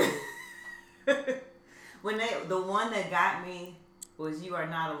 the one that got me was "You Are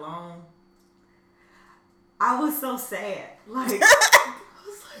Not Alone." I was so sad. Like, I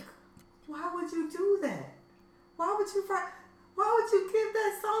was like, why would you do that? Why would you give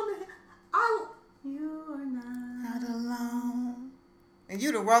that song to him? You are not alone. And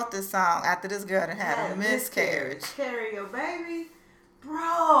you'd have wrote this song after this girl had a miscarriage. Carry your baby.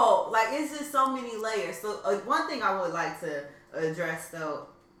 Bro, like, it's just so many layers. So, one thing I would like to address, though,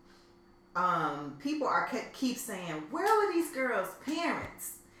 people keep saying, where were these girls'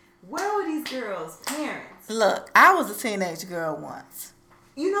 parents? Where were these girls' parents? Look, I was a teenage girl once.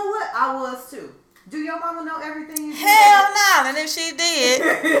 You know what? I was too. Do your mama know everything you do? Hell no, and if she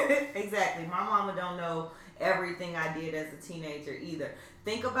did. Exactly. My mama don't know everything I did as a teenager either.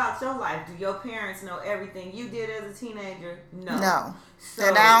 Think about your life. Do your parents know everything you did as a teenager? No. So,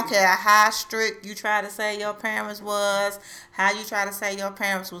 and I don't care how strict you try to say your parents was, how you try to say your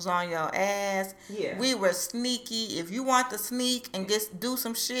parents was on your ass. Yeah. We were sneaky. If you want to sneak and do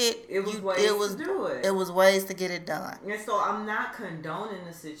some shit, it was ways to do it. It was ways to get it done. And so I'm not condoning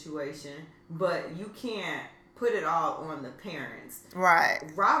the situation, but you can't put it all on the parents. Right.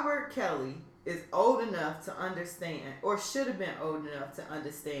 Robert Kelly is old enough to understand, or should have been old enough to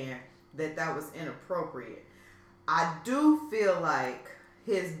understand, that was inappropriate. I do feel like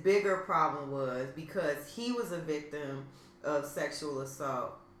his bigger problem was because he was a victim of sexual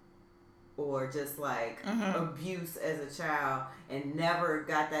assault or just like abuse as a child and never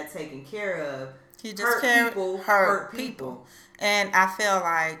got that taken care of. He just hurt people. And I feel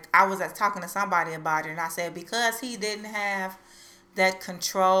like I was talking to somebody about it, and I said because he didn't have that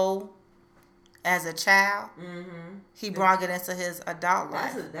control as a child, he brought it into his adult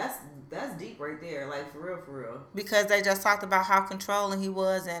life. That's deep right there, like for real. Because they just talked about how controlling he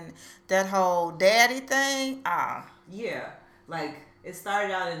was and that whole daddy thing. Yeah, like it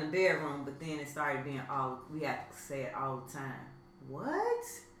started out in the bedroom, but then it started being we have to say it all the time. What?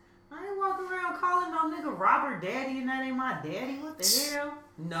 I ain't walking around calling no nigga Robert daddy and that ain't my daddy. What the hell?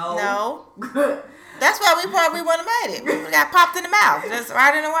 No. That's why we probably wouldn't have made it. We got popped in the mouth. Just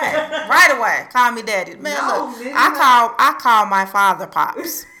right away. Call me daddy. Man, look, I call my father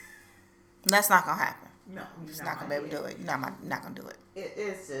Pops. That's not gonna happen. No, you're not gonna be able to do it. You're not gonna do it.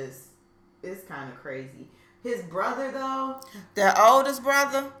 It's kind of crazy. His brother though, the oldest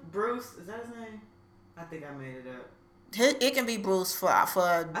brother, Bruce, is that his name? I think I made it up. It can be Bruce for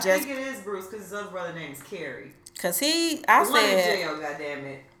just. I think it is Bruce because his other brother name is Carrie. Cause one in jail,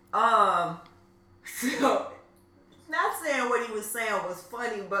 goddammit. So not saying what he was saying was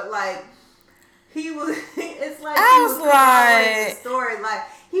funny, but like he was. It's like I he was like the story. Like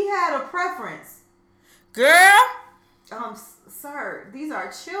he had a preference. Girl. Sir, these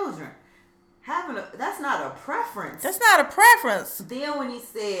are children. That's not a preference. That's not a preference. Then when he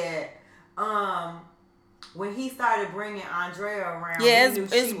said, when he started bringing Andrea around,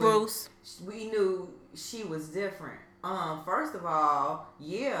 it's Bruce. We knew she was different. First of all,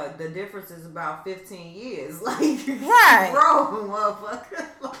 the difference is about 15 years. Like, right, bro,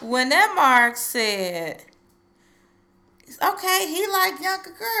 motherfucker. When that Mark said, okay, he like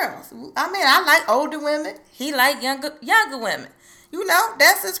younger girls. I mean, I like older women. He like younger women. You know,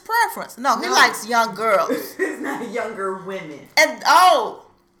 that's his preference. No, he likes young girls. It's not younger women. And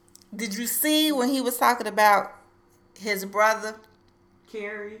Did you see when he was talking about his brother?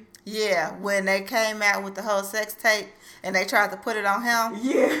 Carrie. Yeah, when they came out with the whole sex tape and they tried to put it on him.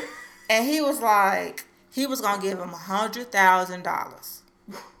 Yeah. And he was like, he was going to give him $100,000.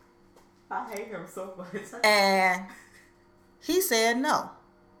 I hate him so much. And he said no.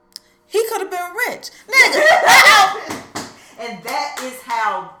 He could have been rich. Nigga. And that is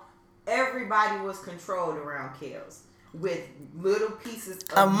how everybody was controlled around Kels. With little pieces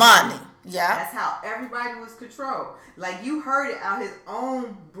of money. Yeah. That's how everybody was controlled. Like, you heard it out his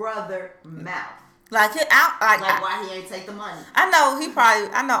own brother mouth. Like why he ain't take the money. I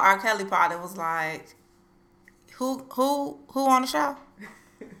know R. Kelly probably was like, who on the show?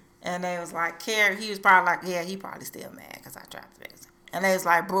 And they was like, Carrie. He was probably like, yeah, he probably still mad because I tried to fix him. And they was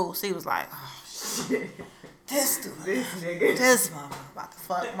like, Bruce. He was like, oh, shit. This nigga. This motherfucker about to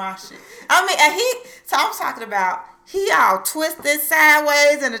fuck my shit. I mean, and so I'm talking about, he all twisted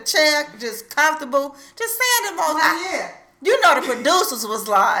sideways in a chair, just comfortable, just saying the most. Yeah. You know, the producers was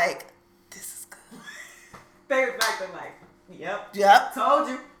like, this is good. They was like, yep. Told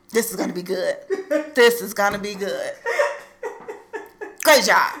you. This is going to be good. This is going to be good. Great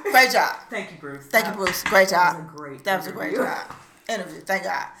job. Thank you, Bruce. Thank you, Bruce. Great job. That was a great job. Interview. Thank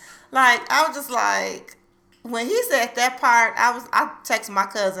God. Like, I was just like, when he said that part, I texted my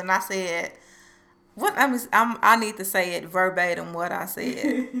cousin. I said, "What? I need to say it verbatim. What I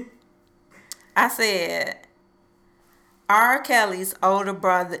said. I said, R. Kelly's older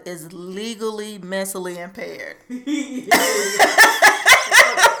brother is legally mentally impaired." When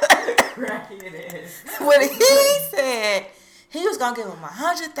he said he was gonna give him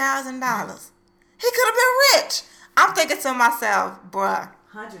 $100,000, he could have been rich. I'm thinking to myself, bruh.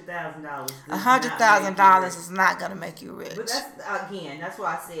 $100,000. $100,000 is not gonna make you rich. But that's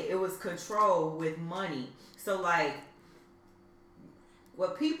why I said it was control with money. So like,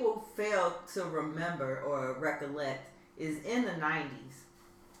 what people fail to remember or recollect is in the 90s,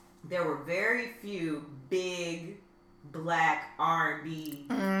 there were very few big black R&B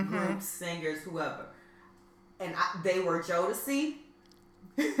groups, singers, whoever, and they were Jodeci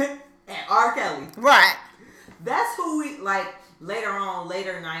and R. Kelly. Right. That's who we like. Later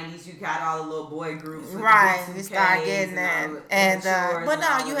 90s, you got all the little boy groups. Right, you start getting that. And but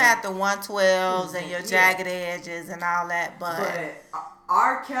no, you had the 112s and your jagged edges and all that. But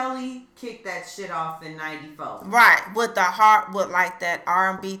R. Kelly kicked that shit off in 94. Right, with like that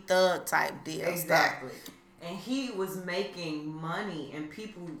R&B thug type deal. Exactly. Stuff. And he was making money, and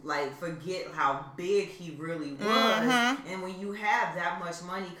people like forget how big he really was. And when you have that much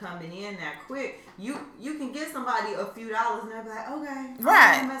money coming in that quick, you can get somebody a few dollars, and they'll be like, okay,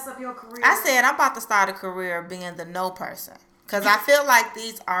 right, mess up your career. I said I'm about to start a career being the no person, because I feel like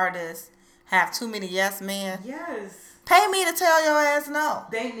these artists have too many yes men. Yes. Pay me to tell your ass no.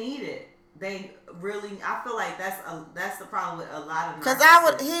 They need it. They really, I feel like that's the problem with a lot of. Because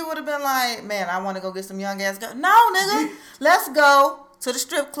he would have been like, man, I want to go get some young ass girl. No, nigga, let's go to the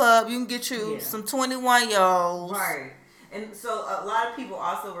strip club. You can get you some 21-year-olds. Right. And so a lot of people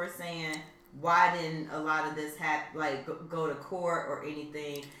also were saying, why didn't a lot of this go to court or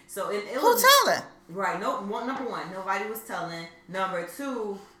anything? So who telling? Right. Number one, nobody was telling. Number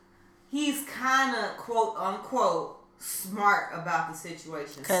two, he's kind of quote unquote smart about the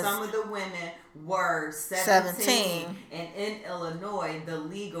situation. Some of the women were 17, and in Illinois the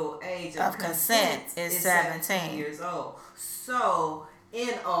legal age of consent is 17 years old. So in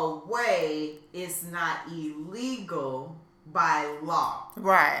a way, it's not illegal by law.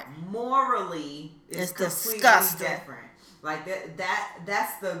 Right. Morally, it's completely disgusting. Different. Like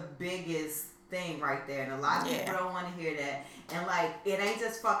that's the biggest thing right there, and a lot of people don't want to hear that. And like, it ain't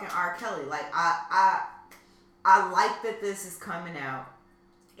just fucking R. Kelly. Like I like that this is coming out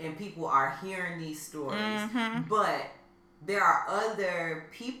and people are hearing these stories, but there are other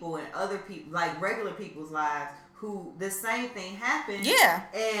people and other people, like regular people's lives, who the same thing happened. Yeah.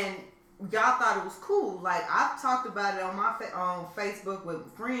 And y'all thought it was cool. Like, I've talked about it on my on Facebook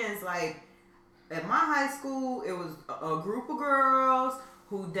with friends. Like, at my high school, it was a group of girls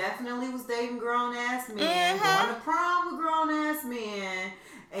who definitely was dating grown ass men, going to prom with grown ass men.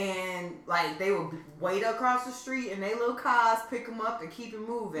 And like, they would wait across the street in their little cars, pick them up, and keep it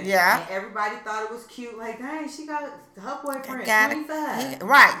moving. Yeah. And everybody thought it was cute. Like, dang, she got her boyfriend 25.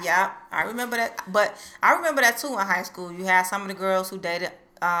 Right. Yeah. I remember that. But I remember that too in high school. You had some of the girls who dated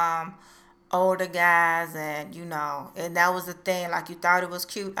older guys, and and that was the thing. Like, you thought it was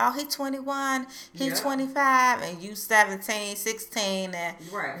cute. Oh, he 21, he 25, and you 17, 16, and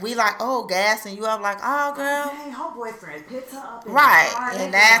we like, oh, gassing you up like, oh, girl. Okay, her boyfriend picked her up. Right,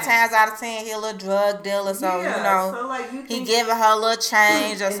 and 9 times out of 10, he a little drug dealer, so so like he giving her a little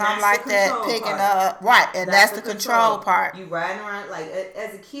change or something like that, picking her up. Right, and that's the control part. You riding around like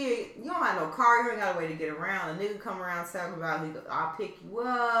as a kid, you don't have no car, you ain't got a way to get around. A nigga come around talking about, I'll pick you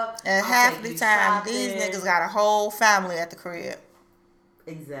up. And half the time, these niggas got a whole family at the crib.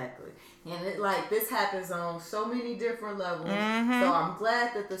 Exactly. And this happens on so many different levels. Mm-hmm. So I'm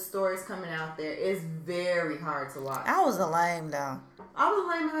glad that the story's coming out there. It's very hard to watch. I was a lame though. I was a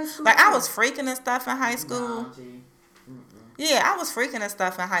lame in high school. Like, I was freaking and stuff in high school. No, G. Yeah, I was freaking and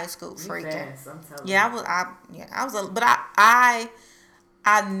stuff in high school. Freaking. Fast, I'm telling you. Yeah, I was but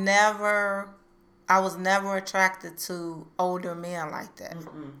I was never attracted to older men like that.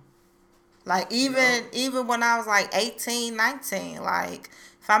 Mm-mm. Like, even when I was like 18, 19, like,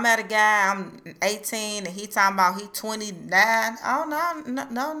 if I met a guy, I'm 18, and he talking about he 29, oh,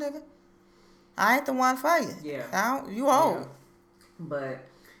 no, nigga. I ain't the one for you. Yeah. You old. Yeah. But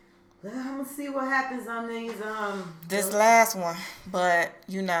I'm going to see what happens on these. This last one. But,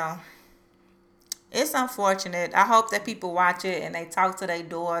 it's unfortunate. I hope that people watch it and they talk to their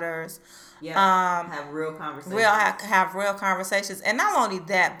daughters. Yeah, have real conversations. Have real conversations. And not only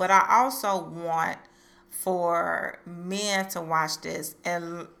that, but I also want for men to watch this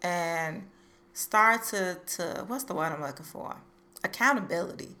and start to what's the word I'm looking for?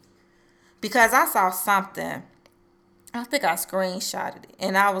 Accountability. Because I saw something, I think I screenshotted it,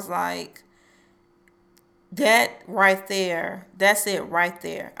 and I was like, that right there, that's it right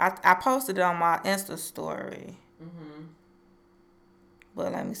there. I posted it on my Insta story. Mm-hmm.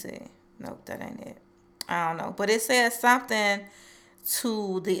 But let me see. Nope, that ain't it. I don't know. But it says something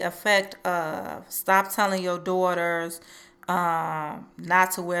to the effect of, stop telling your daughters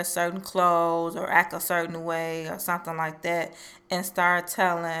not to wear certain clothes or act a certain way or something like that, and start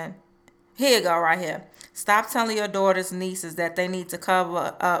telling, here you go right here. Stop telling your daughters, nieces that they need to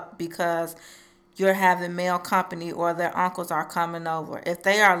cover up because you're having male company or their uncles are coming over. If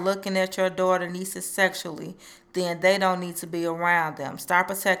they are looking at your daughter, nieces sexually, then they don't need to be around them. Start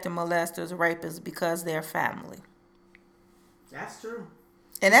protecting molesters, rapists, because they're family. That's true.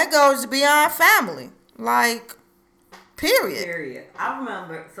 And that goes beyond family. Like, period. I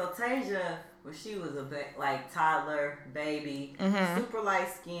remember, so Tasia, when she was a toddler, baby, super light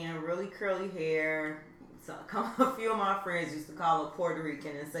skin, really curly hair. So a few of my friends used to call her Puerto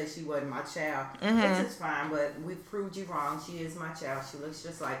Rican and say she wasn't my child, which is fine, but we proved you wrong. She is my child. She looks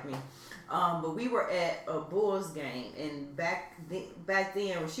just like me. But we were at a Bulls game, and back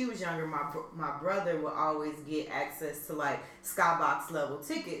then when she was younger, my brother would always get access to like skybox level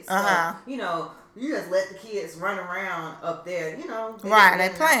tickets. So, you just let the kids run around up there, right? They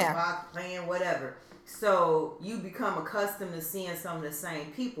playing whatever. So you become accustomed to seeing some of the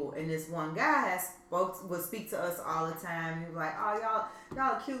same people, and this one guy would speak to us all the time. He was like, "Oh,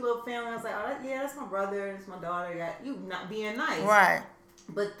 y'all a cute little family." I was like, "Oh, that's my brother and it's my daughter." You not being nice, right?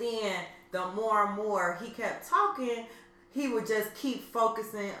 But then the more and more he kept talking, he would just keep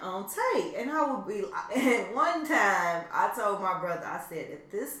focusing on Tate, and I would be. And one time, I told my brother, I said,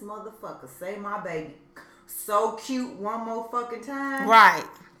 "If this motherfucker say my baby so cute one more fucking time, right."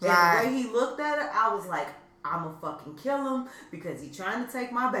 And the way he looked at it, I was like, I'ma fucking kill him because he's trying to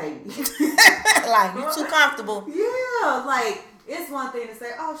take my baby. Like, you too comfortable. Yeah, like, it's one thing to say,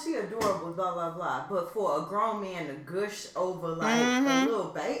 oh, she adorable, blah, blah, blah. But for a grown man to gush over, like, a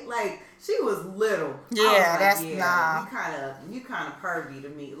little baby, like, she was little. Yeah, like, that's, You kind of pervy to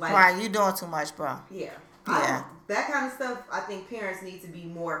me. Like, right, you doing too much, bro. Yeah. Yeah. That kind of stuff, I think parents need to be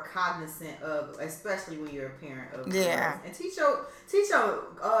more cognizant of, especially when you're a parent of. Yeah. And teach your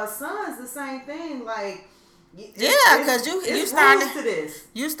sons the same thing. Like, because you starting to this.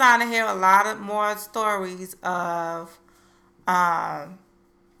 You starting to hear a lot of more stories of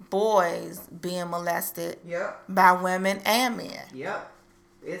boys being molested. Yep. By women and men. Yep.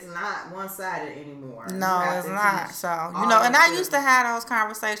 It's not one-sided anymore. No, it's not. So, and I used to have those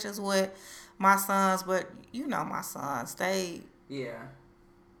conversations with my sons, but my sons, they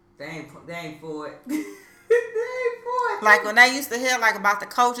ain't for it. They ain't for it. Like when they used to hear like about the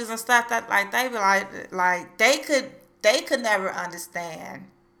coaches and stuff, that like they be like they could never understand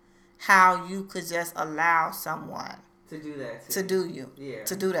how you could just allow someone to do that to do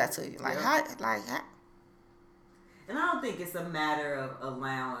that to you. Like how. And I don't think it's a matter of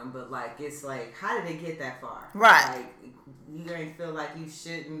allowing, but like it's like, how did it get that far? Right. Like you ain't feel like you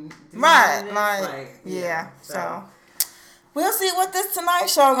shouldn't. Do right. this? Like yeah. So We'll see what this Tonight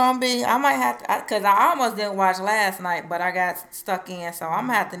Show gonna be. I might have to, cause I almost didn't watch last night, but I got stuck in, so I'm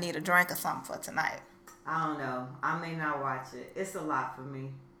gonna have to need a drink or something for tonight. I don't know. I may not watch it. It's a lot for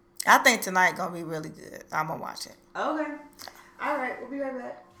me. I think tonight gonna be really good. I'm gonna watch it. Okay. All right. We'll be right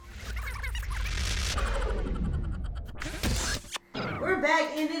back. We're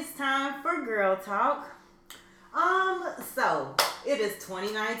back, and it's time for Girl Talk. So it is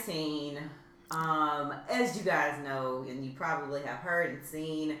 2019. As you guys know, and you probably have heard and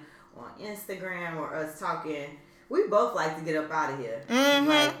seen on Instagram or us talking, we both like to get up out of here. Mm-hmm.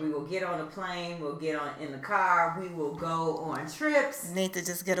 Like, we will get on a plane, we'll get on in the car, we will go on trips. Need to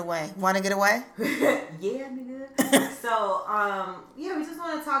just get away. Want to get away? Yeah, nigga. So, yeah, we just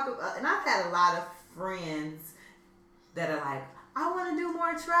want to talk about, and I've had a lot of friends that are like, I want to do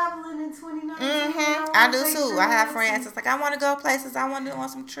more traveling in 2019. Mm-hmm. I do too. I have friends that's like, I want to go places. I want to go on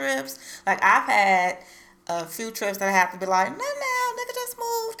some trips. Like, I've had a few trips that I have to be like, no, nigga, just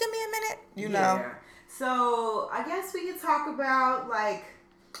move. Give me a minute. You know. So, I guess we could talk about, like,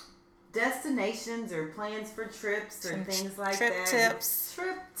 destinations or plans for trips or things like that. Trip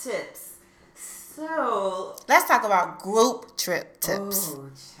tips. So, let's talk about group trip tips. Oh,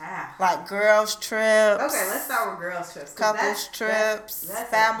 child. Like girls trips. Okay, let's start with girls trips. Couples trips. That's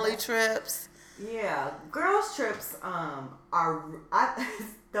family trips. Yeah, girls trips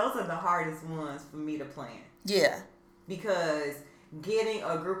those are the hardest ones for me to plan. Yeah. Because getting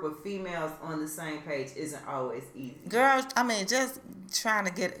a group of females on the same page isn't always easy. Girls, I mean, just trying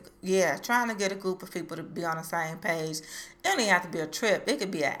to get a group of people to be on the same page. It don't even have to be a trip. It could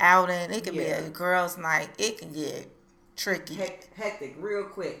be an outing. It could be a girls' night. It can get tricky. Hectic, real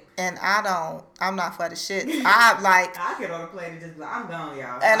quick. And I'm not for the shit. I get on a plane and just be like, I'm gone,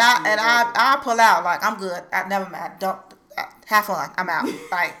 y'all. And I pull out like, I'm good. Never mind. Don't. Have fun. I'm out.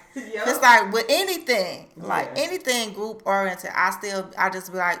 Like, yep. It's like with anything, anything group oriented, I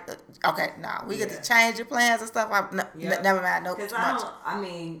just be like, okay, we get to change your plans and stuff. Never mind. Nope. Because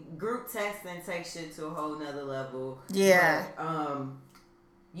group texting takes shit to a whole nother level. Yeah.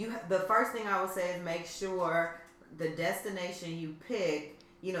 But, the first thing I would say is make sure the destination you pick,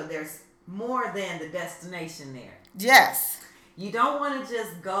 there's more than the destination there. Yes. You don't want to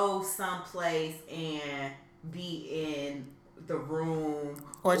just go someplace and be in the room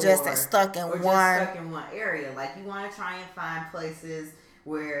or just stuck in one area. Like, you want to try and find places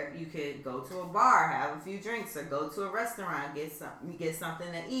where you could go to a bar, have a few drinks, or go to a restaurant, get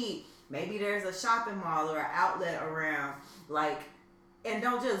something to eat. Maybe there's a shopping mall or an outlet around. Like, and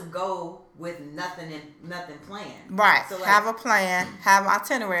don't just go with nothing planned. Right. So, like, have a plan, have an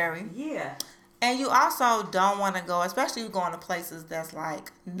itinerary. Yeah. And you also don't want to go, especially if you're going to places that's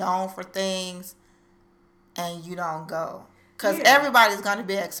like known for things, and you don't go. Because everybody's going to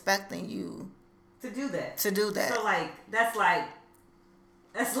be expecting you to do that. So, like, that's like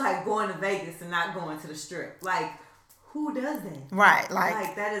going to Vegas and not going to the Strip. Like, who does that? Right.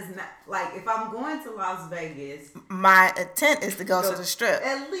 Like that is not, like, if I'm going to Las Vegas, my intent is to go to the Strip.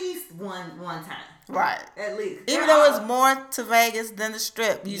 At least one time. Right. At least. Even though it's more to Vegas than the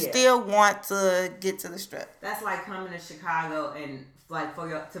Strip, you still want to get to the Strip. That's like coming to Chicago and like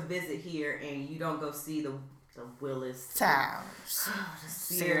to visit here, and you don't go see the Willis Towers, the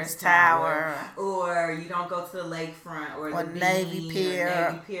Sears Tower, or you don't go to the lakefront or the Navy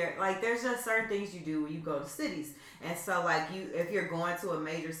Pier. Like, there's just certain things you do when you go to cities, and so like if you're going to a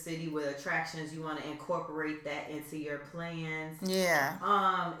major city with attractions, you want to incorporate that into your plans.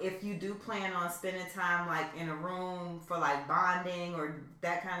 Yeah. If you do plan on spending time like in a room for like bonding or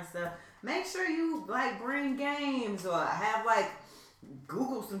that kind of stuff, make sure you like bring games or have like.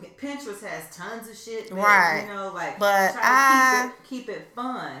 Google some. Pinterest has tons of shit that, right? But try to keep it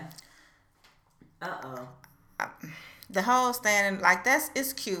fun. The whole standing like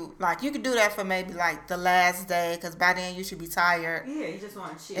it's cute. Like, you could do that for maybe like the last day, because by then you should be tired. Yeah, you just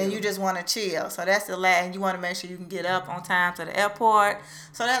want to chill. And you just want to chill. So that's the last, and you want to make sure you can get up on time to the airport.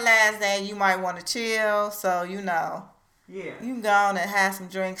 So that last day you might want to chill. So Yeah. You can go on and have some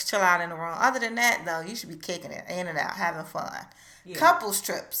drinks, chill out in the room. Other than that, though, you should be kicking it in and out, having fun. Yeah. Couples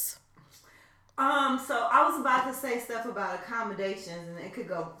trips. So I was about to say stuff about accommodations, and it could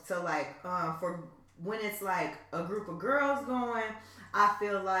go to like for when it's like a group of girls going, I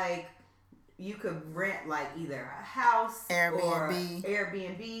feel like you could rent like either a house or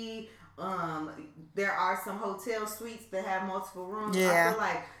Airbnb. There are some hotel suites that have multiple rooms. Yeah. I feel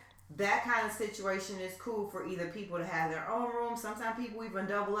like that kind of situation is cool for either people to have their own room. Sometimes people even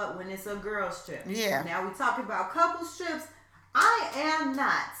double up when it's a girls trip. Yeah. Now we talking about couples trips. I am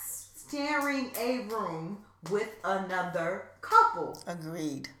not sharing a room with another couple.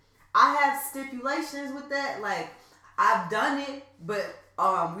 Agreed. I have stipulations with that. Like, I've done it, but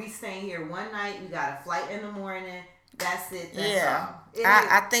we staying here one night. We got a flight in the morning. That's it. That's all.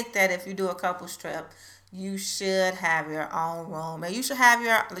 I think that if you do a couples trip, you should have your own room, and you should have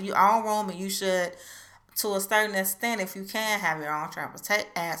your own room, and you should, to a certain extent, if you can, have your own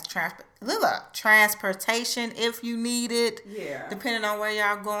transportation if you need it. Yeah. Depending on where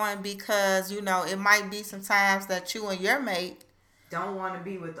y'all going, because it might be some times that you and your mate don't want to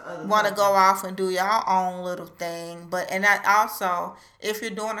be with the other. Want to go off and do your own little thing, and that also, if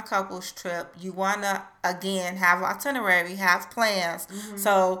you're doing a couples trip, you want to again have an itinerary, have plans. Mm-hmm.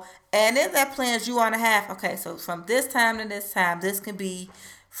 So, and in that plans, you want to have so from this time to this time, this can be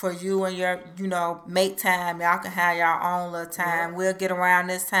for you and your mate time. Y'all can have your own little time. Yep. We'll get around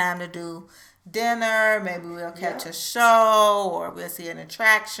this time to do dinner. Maybe we'll catch a show, or we'll see an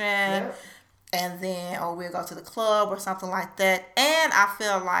attraction. Yep. And then, or we'll go to the club or something like that. And I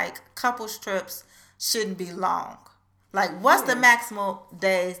feel like couples trips shouldn't be long. Like, what's the maximum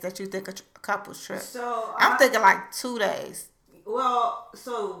days that you think a couples trip? So I'm thinking like 2 days. Well,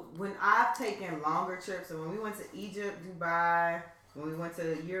 so when I've taken longer trips, and when we went to Egypt, Dubai, when we went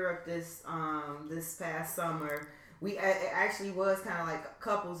to Europe this past summer, it actually was kind of like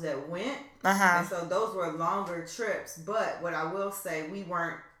couples that went. And so those were longer trips. But what I will say, we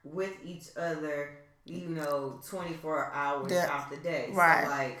weren't with each other, 24 hours out the day. Right. So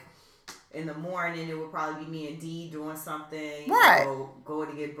like in the morning, it would probably be me and Dee doing something. Right. Go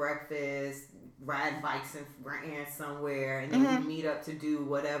to get breakfast, riding bikes and somewhere, and then we meet up to do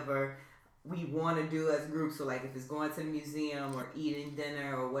whatever we want to do as a group. So like if it's going to the museum or eating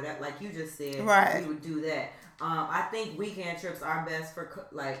dinner or whatever, like you just said, we would do that. I think weekend trips are best for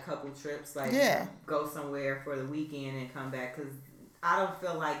like couple trips. Like go somewhere for the weekend and come back, because I don't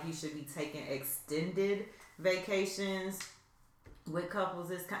feel like you should be taking extended vacations with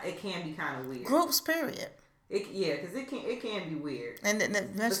couples. It can be kind of weird. Groups, period. Because it can be weird. And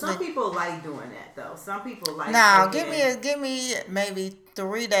but some people like doing that though. Some people like. No, give me maybe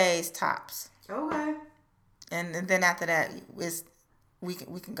 3 days tops. Okay. And then after that, we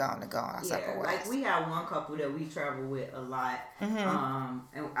can go on our separate ways. Like we have one couple that we travel with a lot.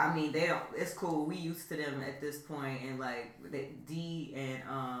 Mm-hmm. And I mean they don't. It's cool. We used to them at this point, and like Dee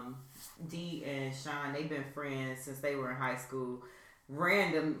and Sean, they've been friends since they were in high school.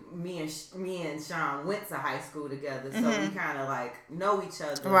 Me and Sean went to high school together, so we kind of like know each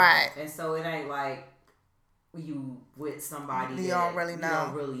other, right? And so it ain't like you with somebody you don't really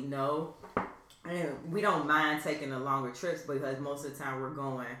know. And we don't mind taking the longer trips because most of the time we're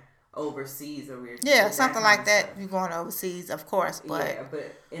going overseas, or we're something like that. You're going overseas, of course, but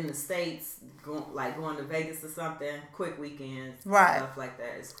but in the States, going to Vegas or something, quick weekends, right? Stuff like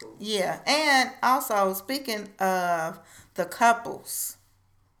that is cool. Yeah, and also speaking of the couples,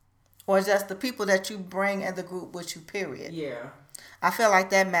 or just the people that you bring in the group with you, period. Yeah, I feel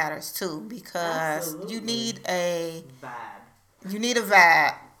like that matters too, because absolutely. You need a vibe. You need a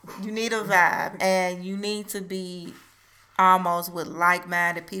vibe. You need a vibe, and you need to be almost with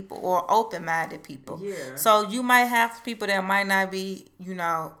like-minded people or open-minded people. Yeah. So you might have people that might not be,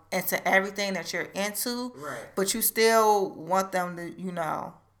 into everything that you're into. Right. But you still want them to, you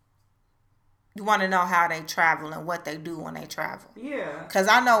want to know how they travel and what they do when they travel. Yeah. Because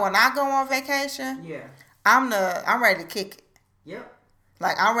I know when I go on vacation, I'm ready to kick it. Yep.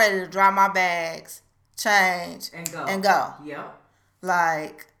 Like, I'm ready to drop my bags, change, and go. Yep.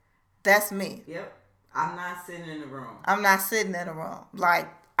 Like, that's me. Yep. I'm not sitting in the room. Like,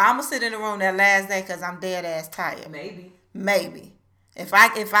 I'm going to sit in the room that last day because I'm dead ass tired. Maybe. If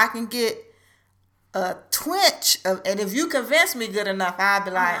I can get a twinge of, and if you convince me good enough, I'll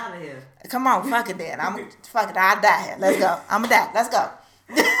be like, I'm out of here. Come on, fuck it then. I'll die here. Let's go. I'm going to die. Let's go.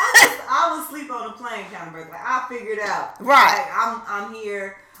 I would sleep on a plane kind of birthday. Like, I'll figure it out. Right. Like, I'm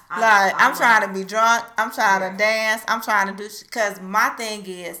here. I'm trying to be drunk. I'm trying to dance. I'm trying to do because my thing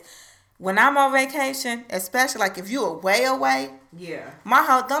is, when I'm on vacation, especially like if you are way away, my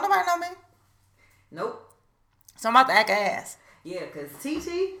whole don't nobody know me. Nope. So I'm about to act an ass. Yeah, because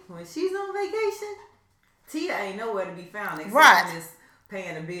TT, when she's on vacation, Tia ain't nowhere to be found except just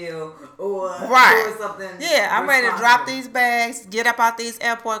paying a bill or doing something. Yeah, I'm ready to drop these bags, get up out these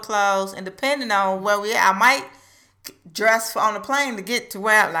airport clothes, and depending on where we at, I might dress on the plane to get to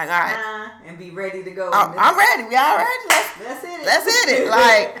where I'm like, all right. And be ready to go. I'm ready. We all ready. Let's hit it.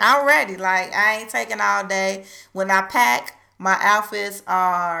 Like, I'm ready. Like, I ain't taking all day. When I pack, my outfits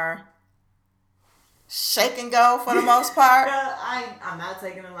are shake and go for the most part. I'm not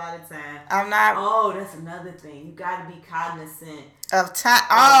taking a lot of time. I'm not. Oh, that's another thing. You got to be cognizant of time.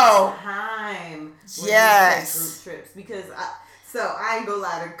 Time. Yes. Group trips, because I ain't gonna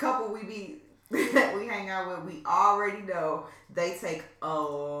lie. The couple we be that we hang out with, we already know they take a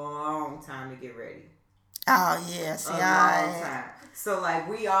long time to get ready. Oh yeah, see, a long time. So like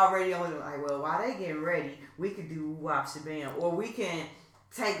we already on like, well, while they getting ready, we could do wop shabam, or we can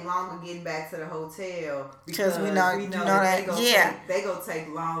take longer getting back to the hotel because we know that they gonna take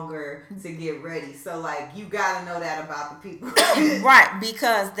longer to get ready. So like you gotta know that about the people, right?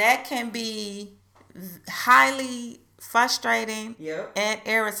 Because that can be highly frustrating and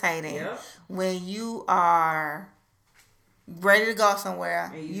irritating when you are ready to go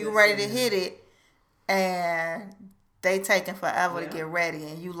somewhere, you ready to hit it, and they taking forever to get ready,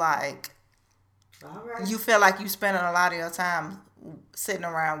 and you like, all right. You feel like you spending a lot of your time sitting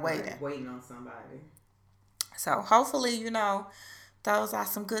around waiting on somebody. So hopefully, those are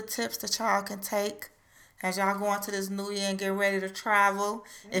some good tips that y'all can take as y'all go into this new year and get ready to travel.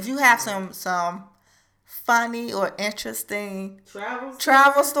 If you have some funny or interesting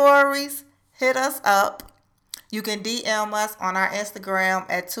travel stories, hit us up. You can DM us on our Instagram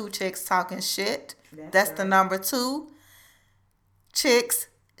at 2 Chicks Talking Shit. That's the number 2 Chicks,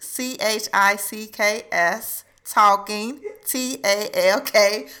 CHICKS, Talking,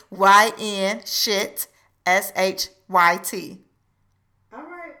 TALKYN, shit, SHYT. All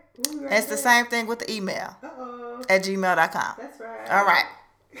right. It's the same thing with the email. At gmail.com. That's right. All right.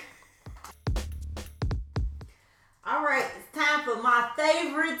 All right. It's time for my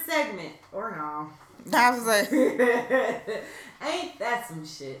favorite segment. Or no. That was it. Ain't that some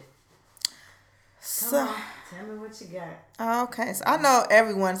shit? Come on, tell me what you got. Okay, so I know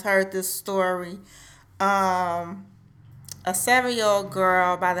everyone's heard this story. A 7-year-old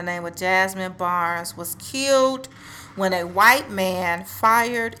girl by the name of Jasmine Barnes was killed when a white man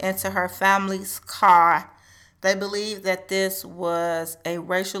fired into her family's car. They believe that this was a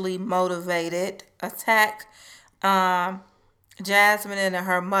racially motivated attack. Jasmine and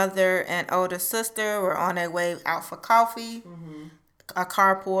her mother and older sister were on their way out for coffee. Mm-hmm. A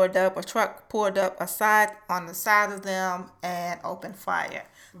truck pulled up on the side of them and opened fire.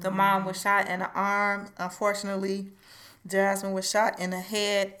 Mm-hmm. The mom was shot in the arm. Unfortunately, Jasmine was shot in the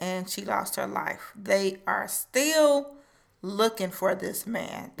head and she lost her life. They are still looking for this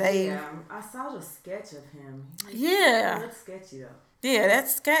man. I saw the sketch of him. Yeah. It looks sketchy though. Yeah, that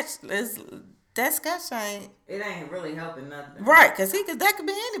sketch ain't really helping nothing. Right, because that could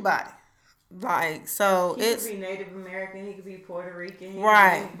be anybody. Like, so he could be Native American, he could be Puerto Rican.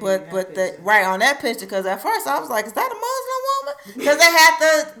 Right, but right on that picture, because at first I was like, is that a Muslim woman? Because they had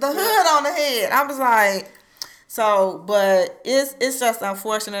the hood on the head. I was like, so, but it's just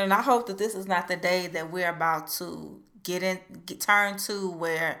unfortunate, and I hope that this is not the day that we're about to turn to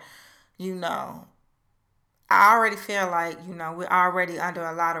where, I already feel like, we're already under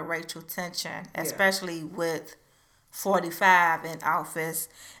a lot of racial tension, especially with 45 in office.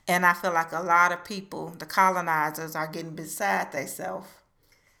 And I feel like a lot of people, the colonizers, are getting beside themselves.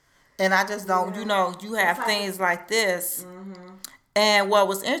 And I just don't, you have things like this. Mm-hmm. And what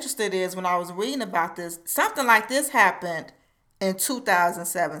was interesting is when I was reading about this, something like this happened in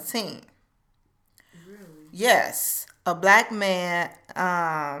 2017. Really? Yes. A black man,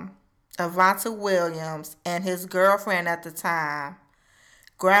 Avante Williams, and his girlfriend at the time,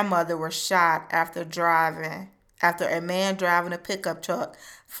 grandmother, were shot after a man driving a pickup truck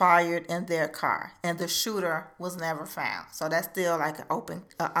fired in their car, and the shooter was never found. So that's still like an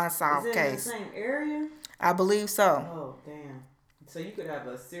unsolved case. Is it in the same area? I believe so. Oh, damn. So you could have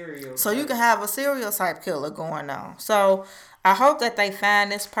a serial type killer going on. So I hope that they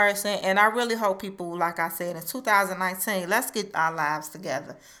find this person, and I really hope people, like I said, in 2019, let's get our lives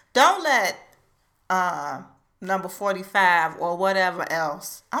together. Don't let number 45 or whatever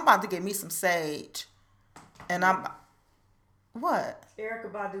else. I'm about to get me some sage. And what?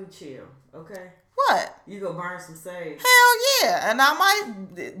 Erykah Badu, chill, okay? What? You go burn some sage. Hell yeah. And I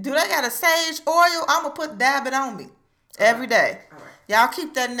might, do they got a sage oil? I'm going to dab it on me every day. All right. Y'all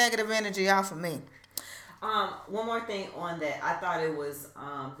keep that negative energy off of me. One more thing on that. I thought it was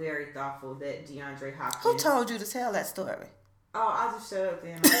very thoughtful that DeAndre Hopkins. Who told you to tell that story? Oh, I'll just shut up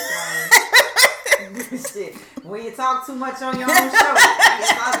then. I'm sorry. Shit. When you talk too much on your own show,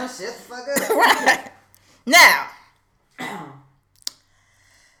 I'll just shut the fuck up. Right. Now,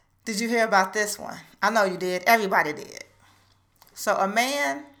 did you hear about this one? I know you did. Everybody did. So a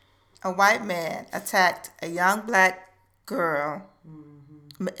white man, attacked a young black girl,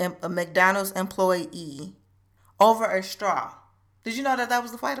 a McDonald's employee, over a straw. Did you know that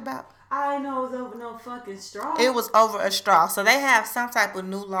was the fight about? I know it was over no fucking straw. It was over a straw. So they have some type of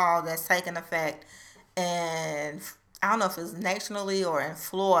new law that's taking effect, and I don't know if it's nationally or in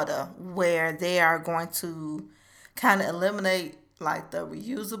Florida, where they are going to kind of eliminate like the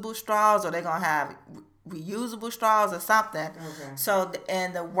reusable straws, or they're gonna have reusable straws or something. Okay. So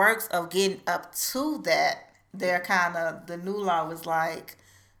in the works of getting up to that, they're kind of, the new law was like,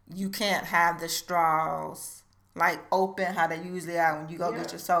 you can't have the straws like open how they usually are when you go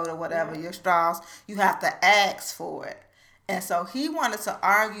get your soda, whatever, your straws. You have to ask for it. And so he wanted to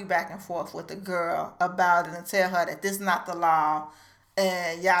argue back and forth with the girl about it and tell her that this is not the law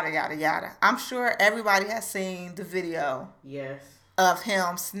and yada, yada, yada. I'm sure everybody has seen the video. Yes. Of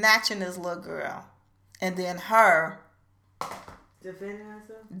him snatching this little girl and then her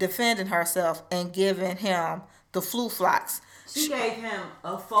defending herself and giving him the flu flocks. She gave him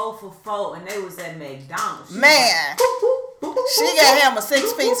a 4 for 4 and they was at McDonald's. Man. She gave him a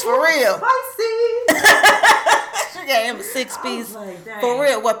 6-piece for real. She gave him a 6-piece for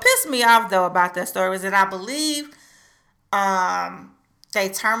real. What pissed me off though about that story is that I believe they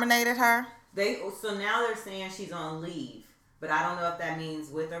terminated her. So now they're saying she's on leave, but I don't know if that means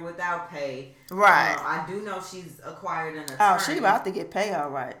with or without pay. Right. I do know she's acquired an attorney. Oh, she about to get paid, all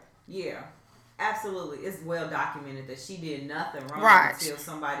right. Yeah. Absolutely. It's well documented that she did nothing wrong until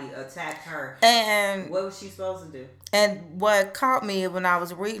somebody attacked her. And what was she supposed to do? And what caught me when I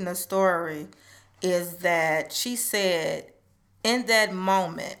was reading the story is that she said in that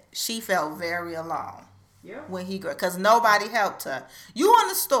moment she felt very alone. Yeah. When because nobody helped her. You in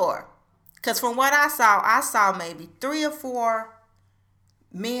the store. Because from what I saw maybe 3 or 4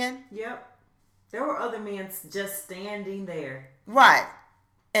 men. Yep. There were other men just standing there. Right.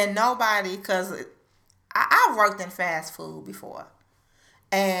 And nobody, because I've worked in fast food before.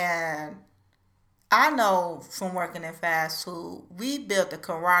 And I know from working in fast food, we built a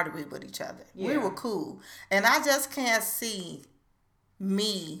camaraderie with each other. Yeah. We were cool. And I just can't see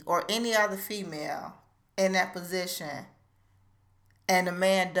me or any other female in that position and a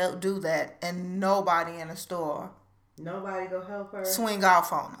man don't do that and nobody in the store. Nobody go help her? Swing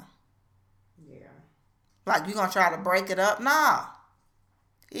off on her. Yeah. Like, you gonna try to break it up? Nah.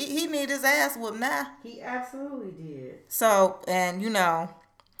 He need his ass whooped now. He absolutely did. So, and you know,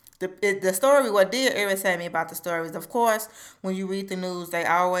 the story, what did irritate me about the story is, of course, when you read the news, they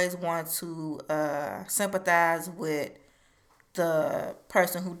always want to sympathize with the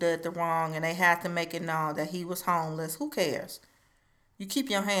person who did the wrong, and they have to make it known that he was homeless. Who cares? You keep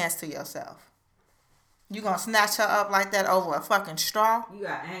your hands to yourself. You gonna snatch her up like that over a fucking straw? You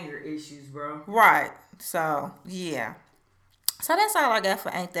got anger issues, bro. Right. So, yeah. So that's all I got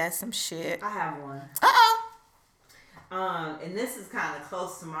for Ain't That Some Shit. I have one. Uh-oh. And this is kind of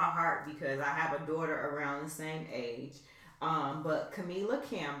close to my heart because I have a daughter around the same age. But Camila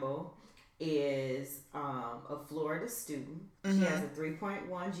Campbell is a Florida student. Mm-hmm. She has a 3.1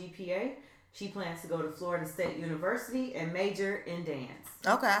 GPA. She plans to go to Florida State University and major in dance.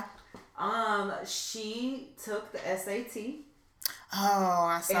 Okay. She took the SAT. Oh,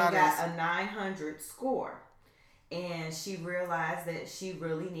 I saw and got a 900 score. And she realized that she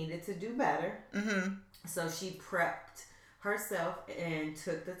really needed to do better. Mm-hmm. So she prepped herself and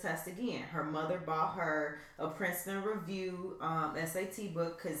took the test again. Her mother bought her a Princeton Review SAT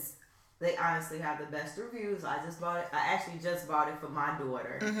book because they honestly have the best reviews. I actually just bought it for my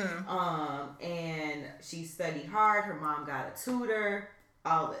daughter. Mm-hmm. And she studied hard. Her mom got a tutor.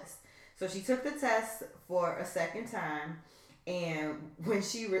 All this. So she took the test for a second time. And when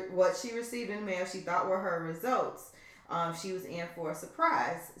what she received in the mail, she thought were her results. She was in for a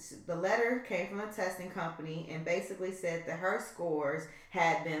surprise. The letter came from a testing company and basically said that her scores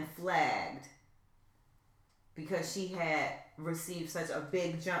had been flagged because she had received such a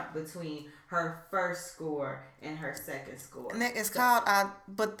big jump between her first score and her second score. And it's called,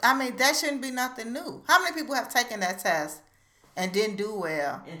 but I mean, that shouldn't be nothing new. How many people have taken that test and didn't do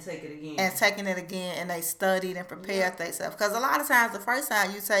well and take it again and taking it again, and they studied and prepared themselves? Because a lot of times the first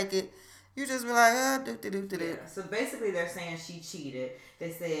time you take it, you just be like, Yeah. So basically they're saying she cheated.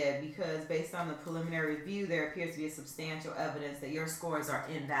 They said because based on the preliminary review, there appears to be substantial evidence that your scores are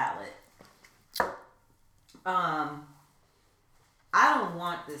invalid. I don't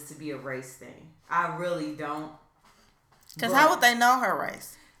want this to be a race thing. I really don't. Because how would they know her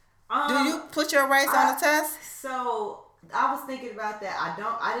race? Do you put your race on the test? So I was thinking about that.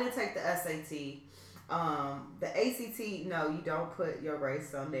 I didn't take the SAT. The ACT, no, you don't put your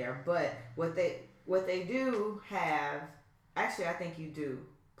race on there. But what they do have, actually, I think you do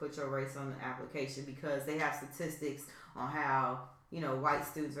put your race on the application because they have statistics on how, white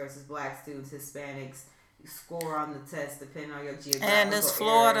students versus black students, Hispanics score on the test depending on your geographical area. And it's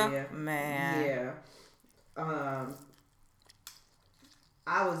Florida, man. Yeah.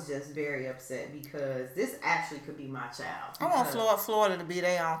 I was just very upset because this actually could be my child. I want Florida to be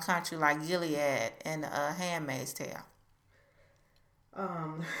their own country like Gilead and Handmaid's Tale.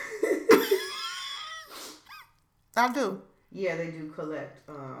 Um, I do. yeah, they do collect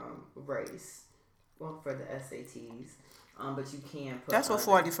race. Well, for the SATs. But you can put. That's what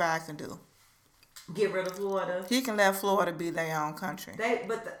 45 can do. Get rid of Florida. He can let Florida be their own country.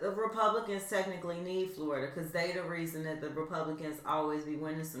 But the Republicans technically need Florida because they the reason that the Republicans always be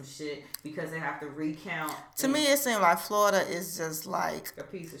winning some shit because they have to recount. To me, it seems like Florida is just like a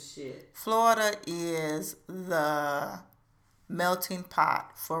piece of shit. Florida is the melting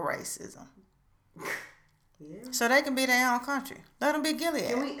pot for racism. Yeah. So they can be their own country. Let them be Gilead.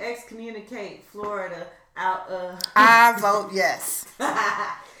 Can we excommunicate Florida out of? I vote yes.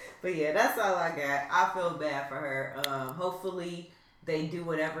 But yeah, that's all I got. I feel bad for her. Hopefully they do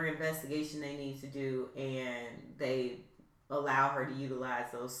whatever investigation they need to do and they allow her to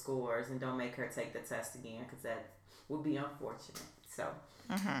utilize those scores and don't make her take the test again because that would be unfortunate. So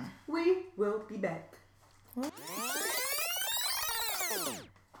we will be back.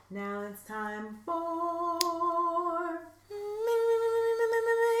 Now it's time for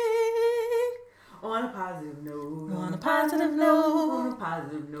On a positive note. On a positive note. On a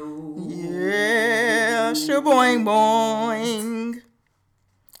positive note. Yeah, shaboing boing.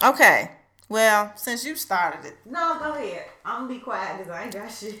 Okay, well, since you started it. No, go ahead. I'm gonna be quiet because I ain't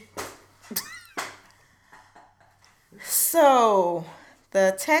got shit. So,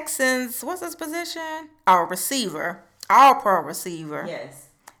 the Texans, what's his position? Our receiver, all-pro receiver. Yes.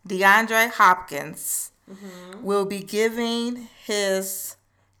 DeAndre Hopkins will be giving his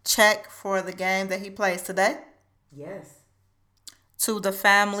check for the game that he plays today Yes. to the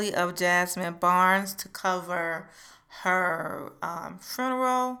family of Jasmine Barnes to cover her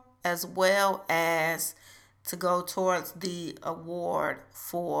funeral as well as to go towards the award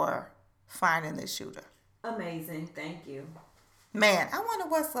for finding the shooter. Amazing. Thank you. Man, I wonder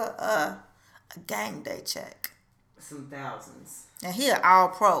what's a game day check. Some thousands. And he an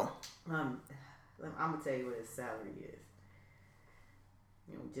all-pro. I'm gonna tell you what his salary is.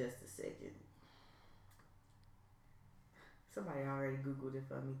 Just a second. Somebody already Googled it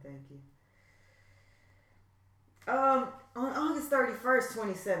for me. Thank you. On August 31st,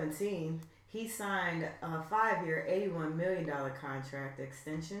 2017, he signed a 5-year, $81 million contract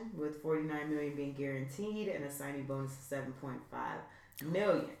extension with $49 million being guaranteed and a signing bonus of $7.5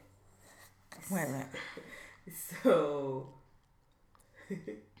 million. Wait a minute. So,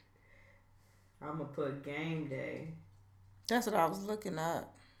 I'm gonna put game day. That's what I was looking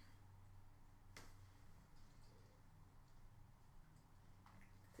up.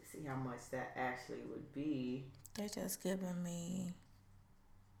 To see how much that actually would be. They just giving me.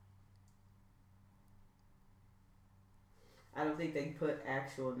 I don't think they put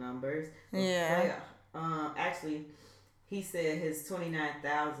actual numbers. Yeah. Actually, he said his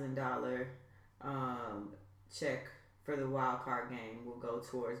 $29,000 check for the wild card game will go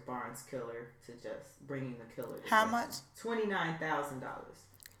towards Barnes' killer to just bringing the killer. How much? $29,000.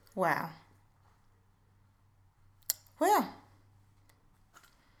 Wow. Well,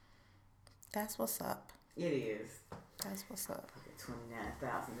 that's what's up. It is. That's what's up.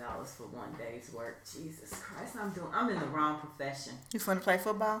 $29,000 for one day's work. Jesus Christ, I'm in the wrong profession. You finna play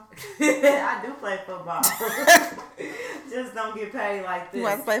football? I do play football. Just don't get paid like this. You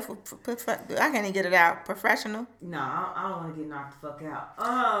want to play for I can't even get it out. Professional? No, I don't want to get knocked the fuck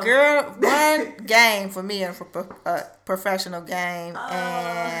out. Girl, one game for me and for a professional game.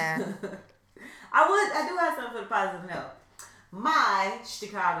 And I do have something for the positive note. My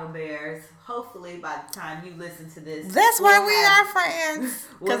Chicago Bears, hopefully by the time you listen to this, that's why we are friends.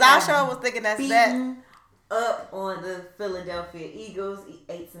 Because I sure was thinking that's that. Up on the Philadelphia Eagles,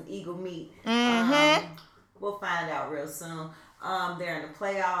 ate some Eagle meat. We'll find out real soon. They're in the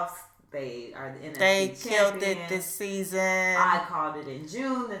playoffs. They are the NFC They champions. killed it this season. I called it in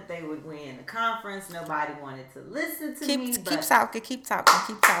June that they would win the conference. Nobody wanted to listen to me. Keep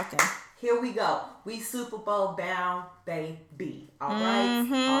talking. Here we go. We Super Bowl bound, baby. All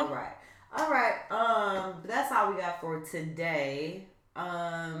right. All right. That's all we got for today.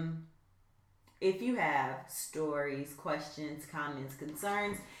 If you have stories, questions, comments,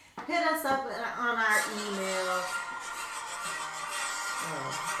 concerns, hit us up on our email. Oh,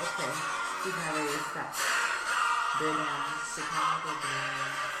 okay. She's not ready to stop. They're down. Chicago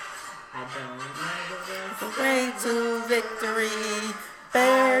Bears. I don't know the Way to victory.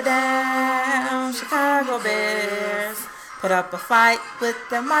 Bear down, Chicago Bears. Put up a fight with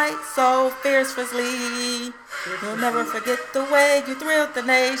their might so fiercely. You'll never forget the way you thrilled the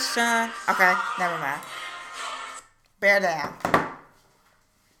nation. Okay, never mind. Bear down.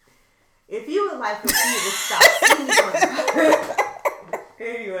 If you would like for me to stop singing,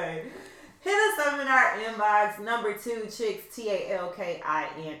 anyway, Hit us up in our inbox, number 2 chicks, TALKINSHYT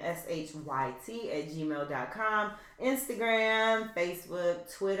 @gmail.com. Instagram,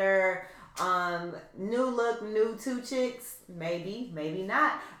 Facebook, Twitter. New look, new 2 chicks. Maybe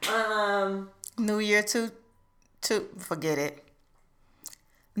not. New year, two. Forget it.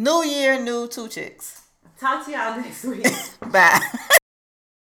 New year, new 2 chicks. Talk to y'all next week. Bye.